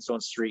on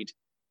Elphinstone Street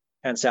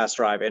and Sass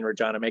Drive in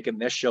Regina, making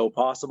this show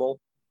possible.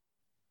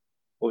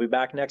 We'll be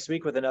back next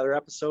week with another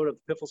episode of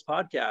the Piffles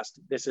podcast.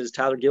 This is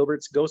Tyler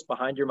Gilbert's Ghost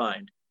Behind Your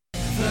Mind. The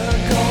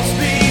ghost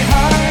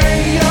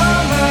behind your